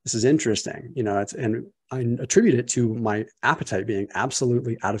is interesting, you know, and I attribute it to my appetite being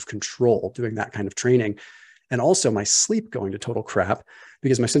absolutely out of control doing that kind of training. And also my sleep going to total crap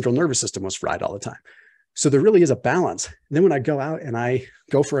because my central nervous system was fried all the time. So there really is a balance. And then when I go out and I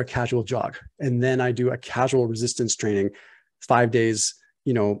go for a casual jog, and then I do a casual resistance training 5 days,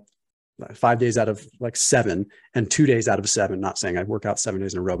 you know, 5 days out of like 7 and 2 days out of 7, not saying I work out 7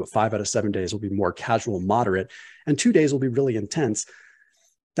 days in a row, but 5 out of 7 days will be more casual, moderate, and 2 days will be really intense.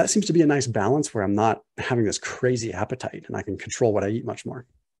 That seems to be a nice balance where I'm not having this crazy appetite and I can control what I eat much more.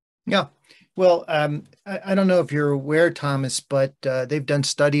 Yeah. Well, I don't know if you're aware, Thomas, but they've done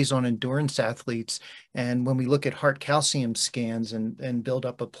studies on endurance athletes. And when we look at heart calcium scans and build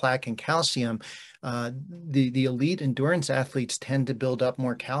up a plaque and calcium, the elite endurance athletes tend to build up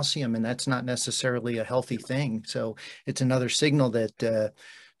more calcium, and that's not necessarily a healthy thing. So it's another signal that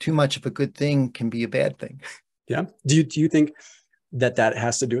too much of a good thing can be a bad thing. Yeah. Do you think that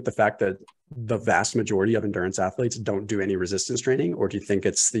has to do with the fact that the vast majority of endurance athletes don't do any resistance training, or do you think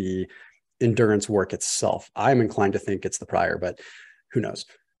it's the endurance work itself? I'm inclined to think it's the prior, but who knows?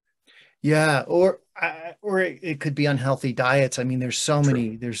 Yeah, or it could be unhealthy diets. I mean, there's so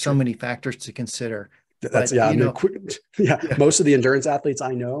many factors to consider. That's But you know, yeah. yeah, Most of the endurance athletes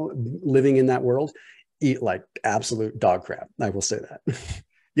I know living in that world eat like absolute dog crap. I will say that.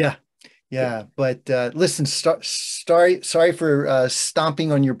 yeah, yeah. But listen, sorry for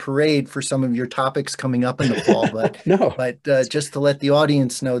stomping on your parade for some of your topics coming up in the fall, but No. just to let the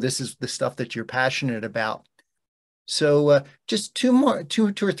audience know, this is the stuff that you're passionate about. So just two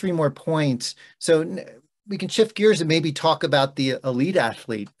or three more points. So we can shift gears and maybe talk about the elite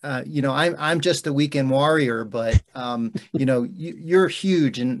athlete. You know, I'm just a weekend warrior, but you know, you're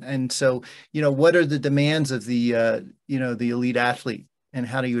huge, and so you know, what are the demands of the you know, the elite athlete, and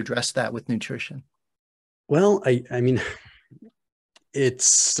how do you address that with nutrition? Well, I mean,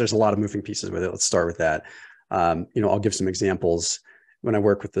 there's a lot of moving pieces with it. Let's start with that. You know, I'll give some examples. When I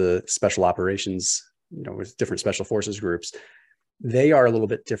work with the special operations, you know, with different special forces groups, they are a little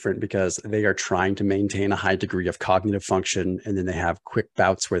bit different because they are trying to maintain a high degree of cognitive function. And then they have quick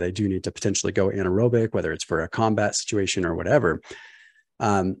bouts where they do need to potentially go anaerobic, whether it's for a combat situation or whatever.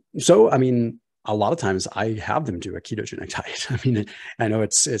 So, I mean, a lot of times I have them do a ketogenic diet. I mean, I know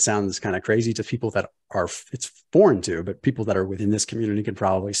it sounds kind of crazy to people that are, it's foreign to, but people that are within this community can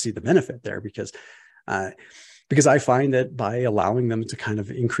probably see the benefit there because I find that by allowing them to kind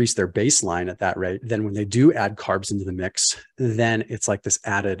of increase their baseline at that rate, then when they do add carbs into the mix, then it's like this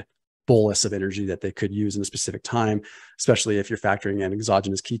added bolus of energy that they could use in a specific time, especially if you're factoring in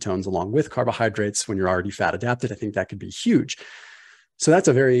exogenous ketones along with carbohydrates when you're already fat adapted. I think that could be huge. So that's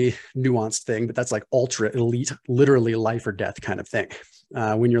a very nuanced thing, but that's like ultra elite, literally life or death kind of thing.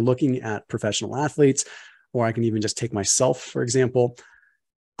 When you're looking at professional athletes, or I can even just take myself, for example,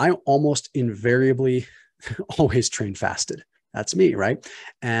 I almost invariably always train fasted. That's me, right?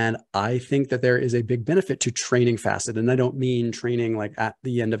 And I think that there is a big benefit to training fasted. And I don't mean training like at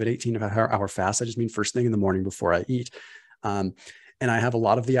the end of an 18-hour fast. I just mean first thing in the morning before I eat. And I have a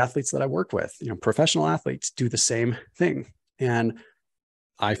lot of the athletes that I work with, professional athletes do the same thing. And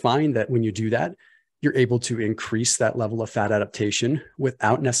I find that when you do that, you're able to increase that level of fat adaptation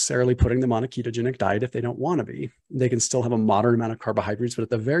without necessarily putting them on a ketogenic diet if they don't want to be. They can still have a moderate amount of carbohydrates, but at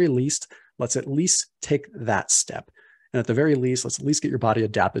the very least, let's at least take that step. And at the very least, let's at least get your body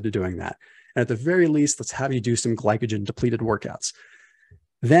adapted to doing that. And at the very least, let's have you do some glycogen depleted workouts.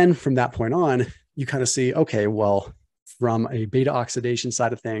 Then from that point on, you kind of see, okay, well, from a beta oxidation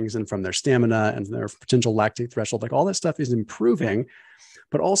side of things and from their stamina and their potential lactate threshold, like all that stuff is improving.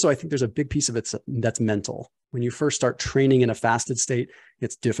 But also, I think there's a big piece of it that's mental. When you first start training in a fasted state,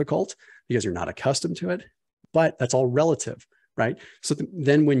 it's difficult because you're not accustomed to it, but that's all relative, right? So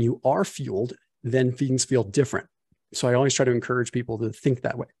then when you are fueled, then things feel different. So I always try to encourage people to think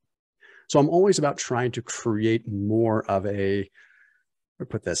that way. So I'm always about trying to create more of a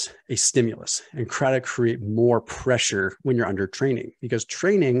stimulus and try to create more pressure when you're under training, because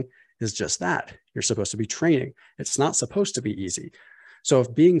training is just that. You're supposed to be training. It's not supposed to be easy. So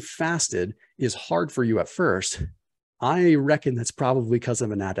if being fasted is hard for you at first, I reckon that's probably because of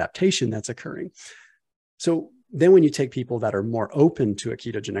an adaptation that's occurring. So then when you take people that are more open to a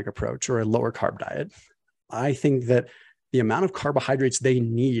ketogenic approach or a lower carb diet, I think that the amount of carbohydrates they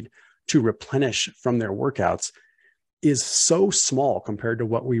need to replenish from their workouts is so small compared to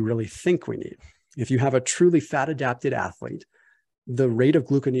what we really think we need. If you have a truly fat adapted athlete, the rate of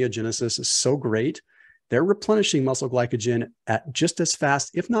gluconeogenesis is so great, they're replenishing muscle glycogen at just as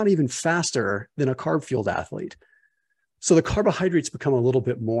fast, if not even faster, than a carb fueled athlete. So the carbohydrates become a little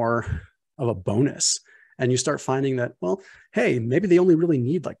bit more of a bonus. And you start finding that, well, hey, maybe they only really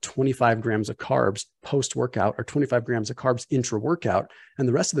need like 25 grams of carbs post workout or 25 grams of carbs intra workout. And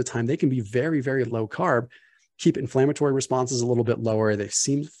the rest of the time, they can be very, very low carb, keep inflammatory responses a little bit lower. They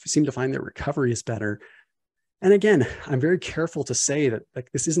seem to find their recovery is better. And again, I'm very careful to say that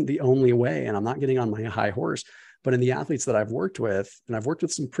like this isn't the only way, and I'm not getting on my high horse, but in the athletes that I've worked with, and I've worked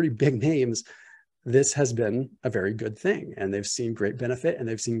with some pretty big names, this has been a very good thing. And they've seen great benefit, and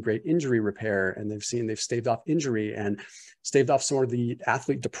they've seen great injury repair, and they've staved off injury and staved off some of the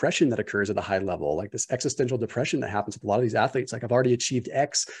athlete depression that occurs at a high level, like this existential depression that happens with a lot of these athletes. Like, I've already achieved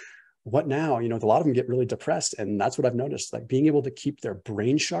X. What now? A lot of them get really depressed. And that's what I've noticed, like being able to keep their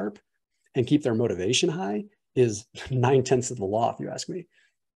brain sharp and keep their motivation high is 9/10 of the law, if you ask me.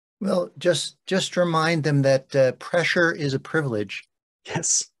 Well, just remind them that pressure is a privilege.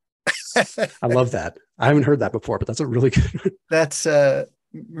 Yes. I love that. I haven't heard that before, but that's a really good. That's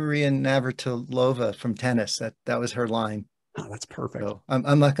Maria Navratilova from tennis. That was her line. Oh, that's perfect. So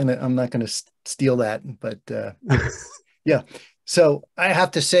I'm not gonna steal that, but yeah. So I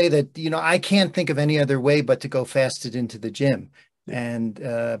have to say that I can't think of any other way but to go fasted into the gym, and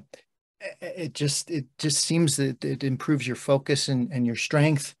it just seems that it improves your focus and your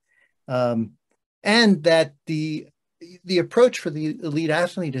strength, and that the approach for the elite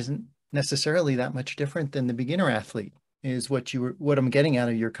athlete isn't necessarily that much different than the beginner athlete, is what I'm getting out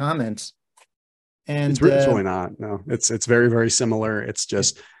of your comments. And it's really not. No, it's very, very similar. It's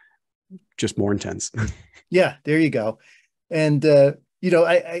just more intense. Yeah, there you go. And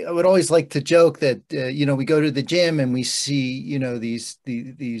I would always like to joke that we go to the gym and we see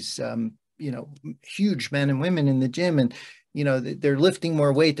these huge men and women in the gym, and they're lifting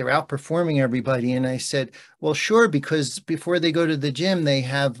more weight, they're outperforming everybody. And I said, well, sure, because before they go to the gym, they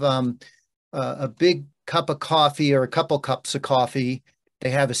have a big cup of coffee or a couple cups of coffee. They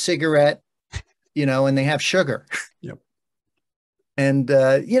have a cigarette, and they have sugar. Yep. And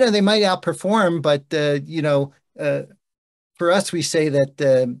they might outperform, but for us, we say that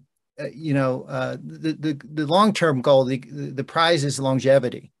the long-term goal, the prize is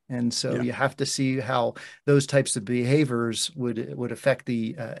longevity. And so you have to see how those types of behaviors would affect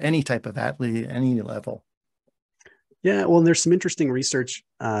any type of athlete at any level. Yeah, well, and there's some interesting research.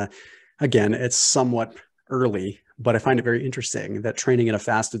 I again, it's somewhat early, but I find it very interesting that training in a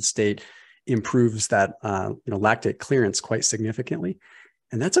fasted state improves that lactate clearance quite significantly,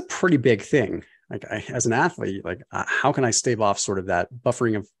 and that's a pretty big thing. Like as an athlete, like how can I stave off sort of that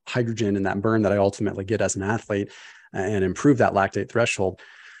buffering of hydrogen and that burn that I ultimately get as an athlete, and improve that lactate threshold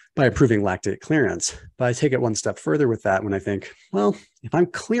by improving lactate clearance? But I take it one step further with that when I think, well, if I'm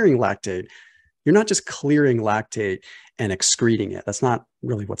clearing lactate, you're not just clearing lactate and excreting it. That's not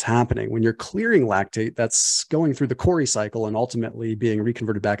really what's happening. When you're clearing lactate, that's going through the Cori cycle and ultimately being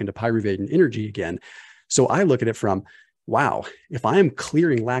reconverted back into pyruvate and energy again. So I look at it from, wow, if I am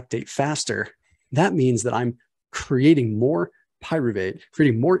clearing lactate faster, that means that I'm creating more pyruvate,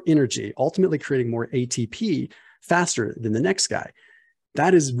 creating more energy, ultimately creating more ATP faster than the next guy.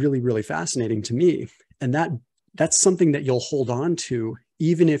 That is really, really fascinating to me. And that's something that you'll hold on to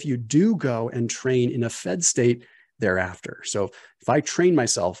even if you do go and train in a fed state thereafter. So if I train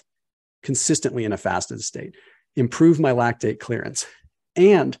myself consistently in a fasted state, improve my lactate clearance,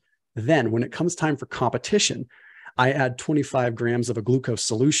 and then when it comes time for competition, I add 25 grams of a glucose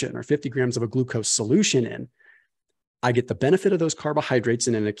solution or 50 grams of a glucose solution in, I get the benefit of those carbohydrates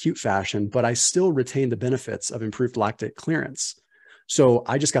in an acute fashion, but I still retain the benefits of improved lactate clearance. So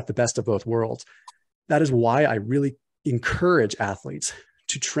I just got the best of both worlds. That is why I really encourage athletes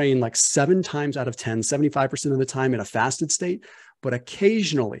to train like 7 times out of 10, 75% of the time in a fasted state, but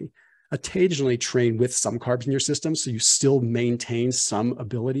occasionally train with some carbs in your system so you still maintain some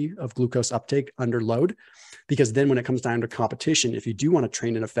ability of glucose uptake under load. Because then when it comes down to competition, if you do want to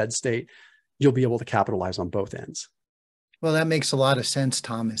train in a fed state, you'll be able to capitalize on both ends. Well, that makes a lot of sense,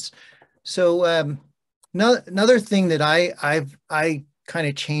 Thomas. So another thing that I kind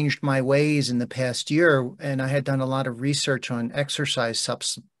of changed my ways in the past year, and I had done a lot of research on exercise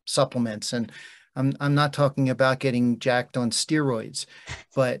supplements, and I'm not talking about getting jacked on steroids,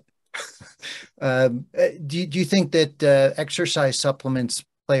 but do you think that exercise supplements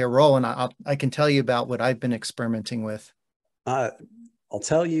play a role? And I can tell you about what I've been experimenting with. I'll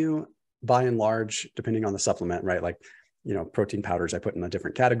tell you, by and large, depending on the supplement, right? Like, protein powders I put in a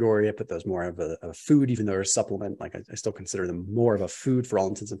different category. I put those more of a food, even though they're a supplement. Like I still consider them more of a food for all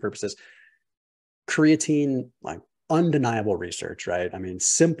intents and purposes. Creatine, like undeniable research, right? I mean,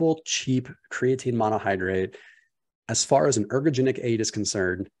 simple, cheap creatine monohydrate. As far as an ergogenic aid is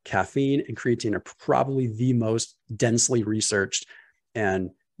concerned, caffeine and creatine are probably the most densely researched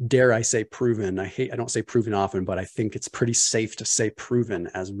and, dare I say, proven. I don't say proven often, but I think it's pretty safe to say proven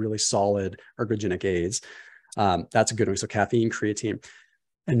as really solid ergogenic aids. That's a good one. So caffeine, creatine.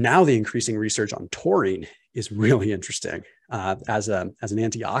 And now the increasing research on taurine is really interesting as an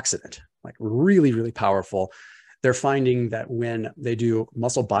antioxidant, like really, really powerful. They're finding that when they do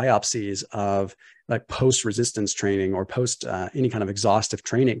muscle biopsies of like post-resistance training or post any kind of exhaustive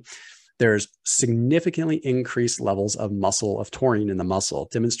training, there's significantly increased levels of taurine in the muscle,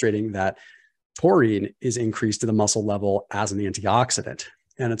 demonstrating that taurine is increased to the muscle level as an antioxidant.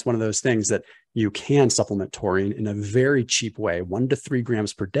 And it's one of those things that you can supplement taurine in a very cheap way, 1 to 3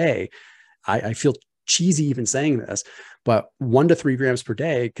 grams per day. I feel cheesy even saying this, but 1 to 3 grams per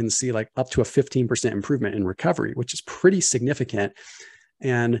day can see like up to a 15% improvement in recovery, which is pretty significant.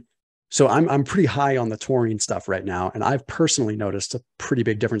 And so I'm pretty high on the taurine stuff right now. And I've personally noticed a pretty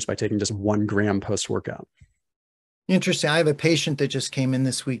big difference by taking just 1 gram post-workout. Interesting. I have a patient that just came in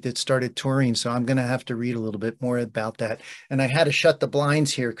this week that started taurine, so I'm going to have to read a little bit more about that. And I had to shut the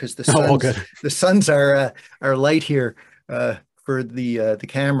blinds here because the suns are light here for the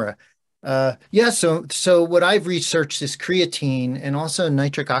camera. Yeah. So what I've researched is creatine and also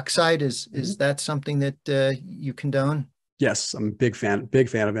nitric oxide. Is that something that you condone? Yes, I'm a big fan of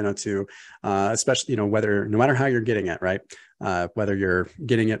NO2, especially, no matter how you're getting it, right? Whether you're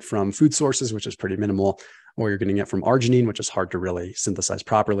getting it from food sources, which is pretty minimal, or you're getting it from arginine, which is hard to really synthesize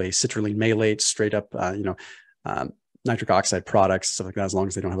properly, citrulline malate, straight up, nitric oxide products, stuff like that, as long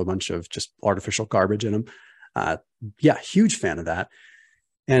as they don't have a bunch of just artificial garbage in them. Yeah, huge fan of that.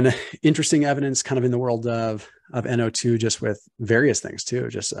 And interesting evidence kind of in the world of NO2, just with various things too,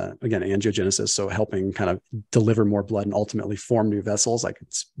 just again, angiogenesis. So helping kind of deliver more blood and ultimately form new vessels. Like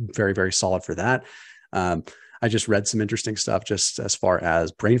it's very, very solid for that. I just read some interesting stuff just as far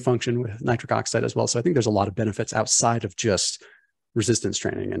as brain function with nitric oxide as well. So I think there's a lot of benefits outside of just resistance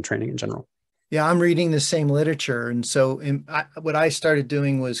training and training in general. Yeah, I'm reading the same literature. And so what I started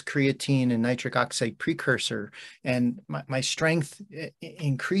doing was creatine and nitric oxide precursor, and my strength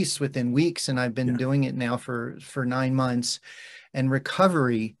increased within weeks. And I've been doing it now for 9 months, and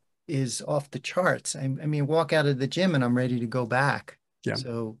recovery is off the charts. I mean, walk out of the gym and I'm ready to go back. Yeah.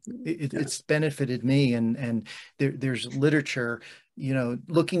 So Yeah. it's benefited me, and there's literature,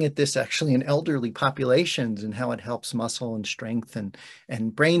 looking at this actually in elderly populations and how it helps muscle and strength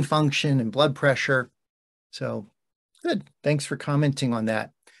and brain function and blood pressure. So good. Thanks for commenting on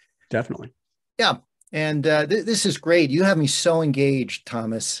that. Definitely. Yeah. And this is great. You have me so engaged,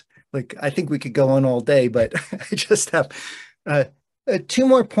 Thomas. Like, I think we could go on all day, but I just have uh, two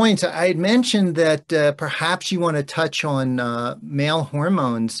more points. I had mentioned that perhaps you want to touch on male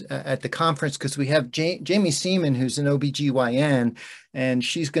hormones at the conference, because we have Jamie Seaman, who's an OBGYN, and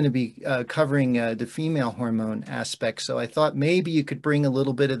she's going to be covering the female hormone aspect. So I thought maybe you could bring a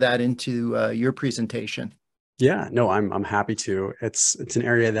little bit of that into your presentation. Yeah, no, I'm happy to. It's an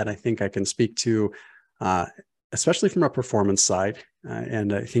area that I think I can speak to, uh, especially from a performance side,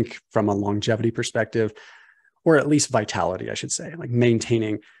 and I think from a longevity perspective, or at least vitality, I should say, like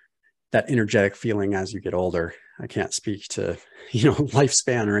maintaining that energetic feeling as you get older. I can't speak to,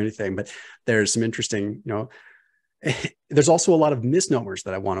 lifespan or anything, but there's some interesting, there's also a lot of misnomers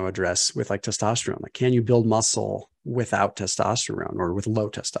that I want to address with like testosterone. Like, can you build muscle without testosterone or with low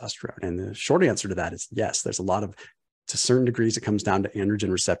testosterone? And the short answer to that is yes. There's a lot of, to certain degrees, it comes down to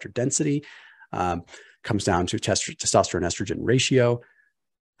androgen receptor density, comes down to testosterone estrogen ratio.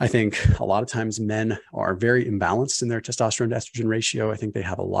 I think a lot of times men are very imbalanced in their testosterone to estrogen ratio. I think they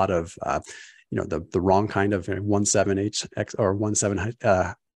have a lot of, the wrong kind of 1,7-H or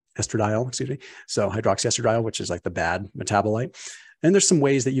 1,7 estradiol, excuse me. So hydroxyestradiol, which is like the bad metabolite. And there's some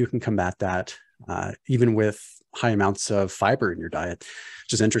ways that you can combat that, even with high amounts of fiber in your diet,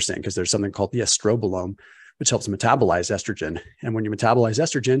 which is interesting because there's something called the estrobolome, which helps metabolize estrogen. And when you metabolize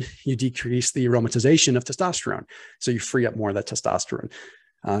estrogen, you decrease the aromatization of testosterone. So you free up more of that testosterone.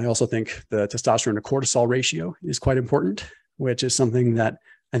 I also think the testosterone to cortisol ratio is quite important, which is something that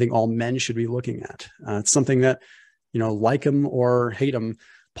I think all men should be looking at. It's something that, like them or hate them,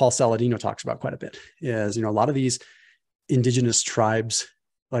 Paul Saladino talks about quite a bit. Is, a lot of these indigenous tribes,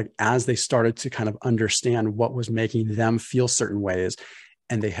 like as they started to kind of understand what was making them feel certain ways,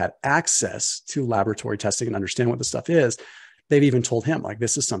 and they had access to laboratory testing and understand what the stuff is, they've even told him, like,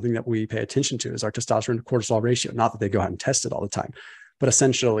 this is something that we pay attention to, is our testosterone to cortisol ratio. Not that they go out and test it all the time, but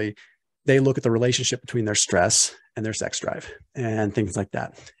essentially they look at the relationship between their stress and their sex drive and things like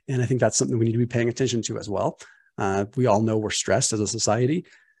that. And I think that's something we need to be paying attention to as well. We all know we're stressed as a society.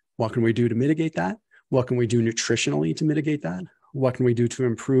 What can we do to mitigate that? What can we do nutritionally to mitigate that? What can we do to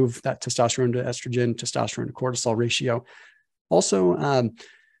improve that testosterone to estrogen, testosterone to cortisol ratio? Also,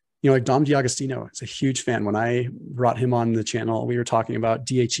 like Dom D'Agostino is a huge fan. When I brought him on the channel, we were talking about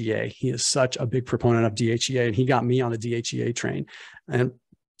DHEA. He is such a big proponent of DHEA, and he got me on the DHEA train. And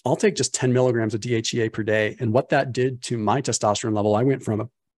I'll take just 10 milligrams of DHEA per day. And what that did to my testosterone level, I went from a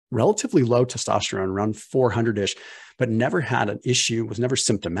relatively low testosterone, around 400-ish, but never had an issue, was never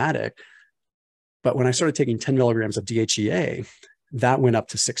symptomatic. But when I started taking 10 milligrams of DHEA, that went up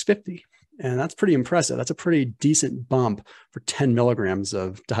to 650. And that's pretty impressive. That's a pretty decent bump for 10 milligrams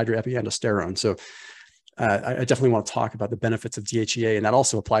of dihydroepiandrosterone. So I definitely want to talk about the benefits of DHEA, and that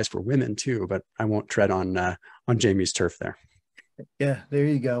also applies for women too, but I won't tread on Jamie's turf there. Yeah, there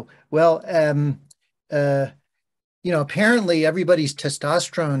you go. Well, apparently everybody's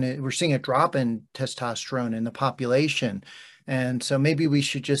testosterone, we're seeing a drop in testosterone in the population. And so maybe we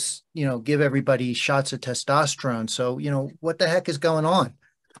should just, give everybody shots of testosterone. So, what the heck is going on?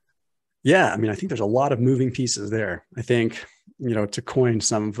 Yeah, I mean, I think there's a lot of moving pieces there. I think, to coin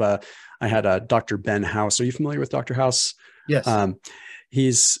some of, I had Dr. Ben House. Are you familiar with Dr. House? Yes.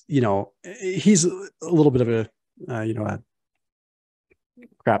 He's a little bit of a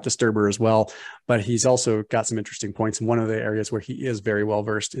crap disturber as well, but he's also got some interesting points. And one of the areas where he is very well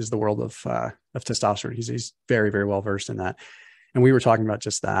versed is the world of testosterone. He's very, very well versed in that. And we were talking about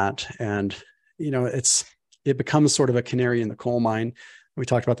just that. And, it becomes sort of a canary in the coal mine. We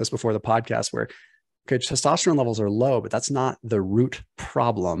talked about this before the podcast, where, okay, testosterone levels are low, but that's not the root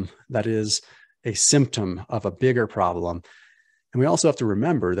problem. That is a symptom of a bigger problem. And we also have to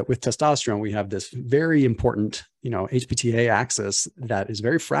remember that with testosterone, we have this very important, HPTA axis that is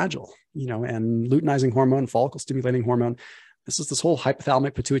very fragile, and luteinizing hormone, follicle stimulating hormone. This whole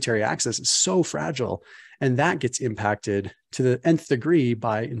hypothalamic pituitary axis is so fragile. And that gets impacted to the nth degree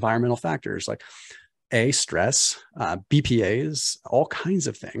by environmental factors like stress, BPAs, all kinds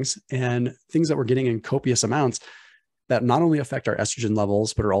of things, and things that we're getting in copious amounts that not only affect our estrogen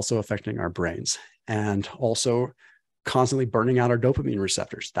levels, but are also affecting our brains, and also constantly burning out our dopamine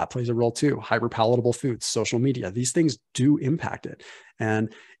receptors. That plays a role too. Hyperpalatable foods, social media, these things do impact it.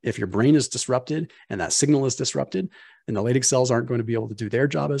 And if your brain is disrupted and that signal is disrupted, and the Leydig cells aren't going to be able to do their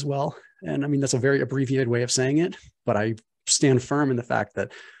job as well. And I mean, that's a very abbreviated way of saying it, but I stand firm in the fact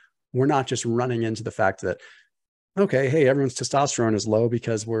that we're not just running into the fact that, okay, hey, everyone's testosterone is low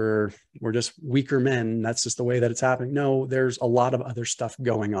because we're just weaker men. That's just the way that it's happening. No, there's a lot of other stuff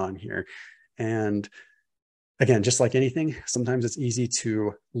going on here. And again, just like anything, sometimes it's easy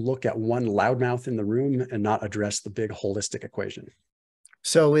to look at one loudmouth in the room and not address the big holistic equation.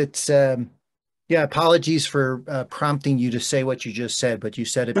 So it's, yeah, apologies for prompting you to say what you just said, but you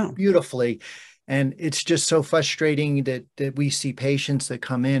said it beautifully. And it's just so frustrating that we see patients that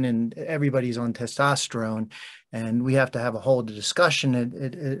come in and everybody's on testosterone, and we have to have a whole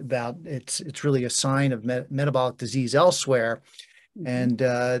discussion about it's really a sign of metabolic disease elsewhere. And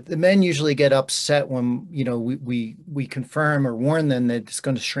the men usually get upset when, you know, we confirm or warn them that it's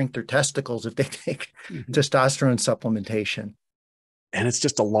going to shrink their testicles if they take testosterone supplementation. And it's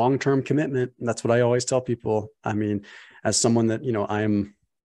just a long-term commitment. And that's what I always tell people. I mean, as someone that, you know, I'm,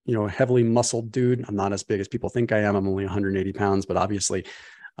 you know, a heavily muscled dude. I'm not as big as people think I am. I'm only 180 pounds, but obviously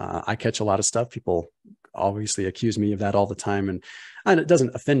I catch a lot of stuff. People obviously accuse me of that all the time. And it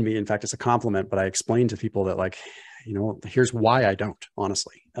doesn't offend me. In fact, it's a compliment, but I explain to people that, like, you know, here's why I don't,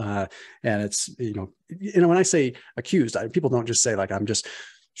 honestly. And it's, you know, when I say accused, people don't just say like, I'm just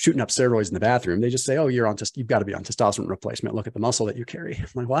shooting up steroids in the bathroom. They just say, oh, you've got to be on testosterone replacement. Look at the muscle that you carry. I'm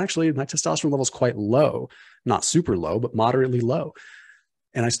like, well, actually my testosterone level is quite low, not super low, but moderately low.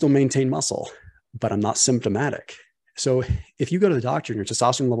 And I still maintain muscle, but I'm not symptomatic. So if you go to the doctor and your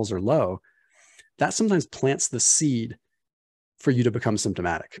testosterone levels are low, that sometimes plants the seed for you to become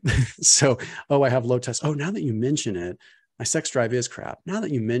symptomatic. So, oh, I have low test. Oh, now that you mention it, my sex drive is crap. Now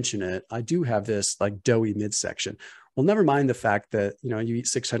that you mention it, I do have this like doughy midsection. Well, never mind the fact that, you know, you eat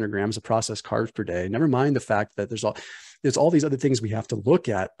 600 grams of processed carbs per day. Never mind the fact that there's all these other things we have to look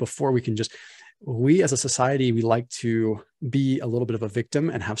at before we can just, we as a society, we like to be a little bit of a victim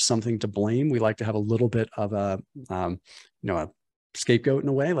and have something to blame. We like to have a little bit of a, you know, a scapegoat in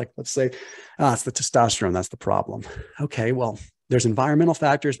a way. Like, let's say, it's the testosterone, that's the problem. Okay, well, there's environmental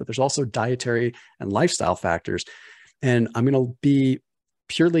factors, but there's also dietary and lifestyle factors. And I'm going to be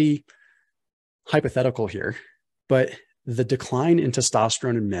purely hypothetical here, but the decline in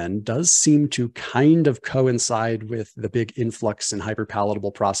testosterone in men does seem to kind of coincide with the big influx in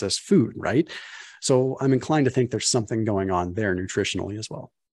hyperpalatable processed food, right? So I'm inclined to think there's something going on there nutritionally as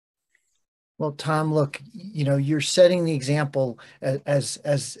well. Well, Tom, look, you know, you're setting the example as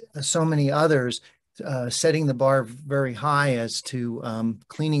so many others, setting the bar very high as to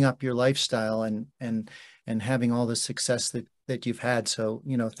cleaning up your lifestyle and having all the success that you've had. So,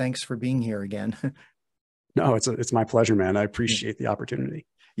 you know, thanks for being here again. No, it's my pleasure, man. I appreciate the opportunity.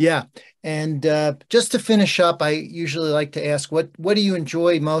 Yeah. And just to finish up, I usually like to ask, what do you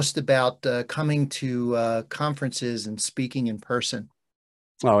enjoy most about coming to conferences and speaking in person?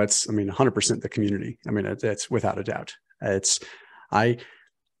 Oh, it's, I mean, 100% the community. I mean, it's without a doubt. I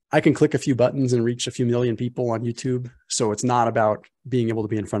can click a few buttons and reach a few million people on YouTube. So it's not about being able to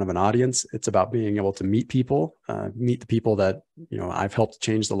be in front of an audience. It's about being able to meet people, meet the people that, you know, I've helped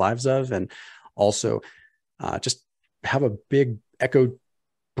change the lives of, and also just have a big echo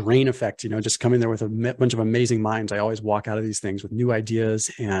brain effect, you know, just coming there with a bunch of amazing minds. I always walk out of these things with new ideas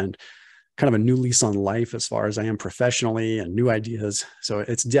and kind of a new lease on life as far as I am professionally, and new ideas. So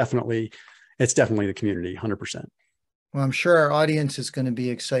it's definitely the community, 100%. Well, I'm sure our audience is going to be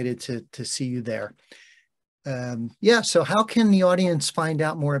excited to see you there. Yeah. So how can the audience find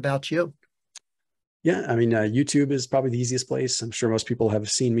out more about you? Yeah, I mean, YouTube is probably the easiest place. I'm sure most people have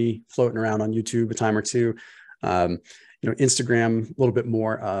seen me floating around on YouTube a time or two. You know, Instagram, a little bit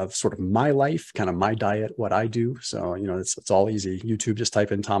more of sort of my life, kind of my diet, what I do. So, you know, it's all easy. YouTube, just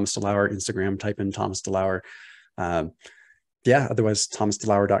type in Thomas DeLauer. Instagram, type in Thomas DeLauer. Yeah, otherwise,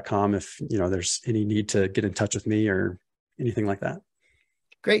 thomasdelauer.com if, you know, there's any need to get in touch with me or anything like that.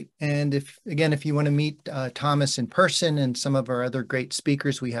 Great. And if you want to meet Thomas in person and some of our other great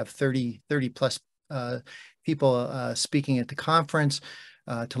speakers, we have 30 plus people speaking at the conference.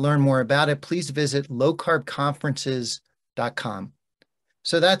 To learn more about it, please visit lowcarbconferences.com.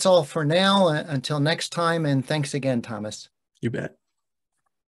 So that's all for now. Until next time, and thanks again, Thomas. You bet.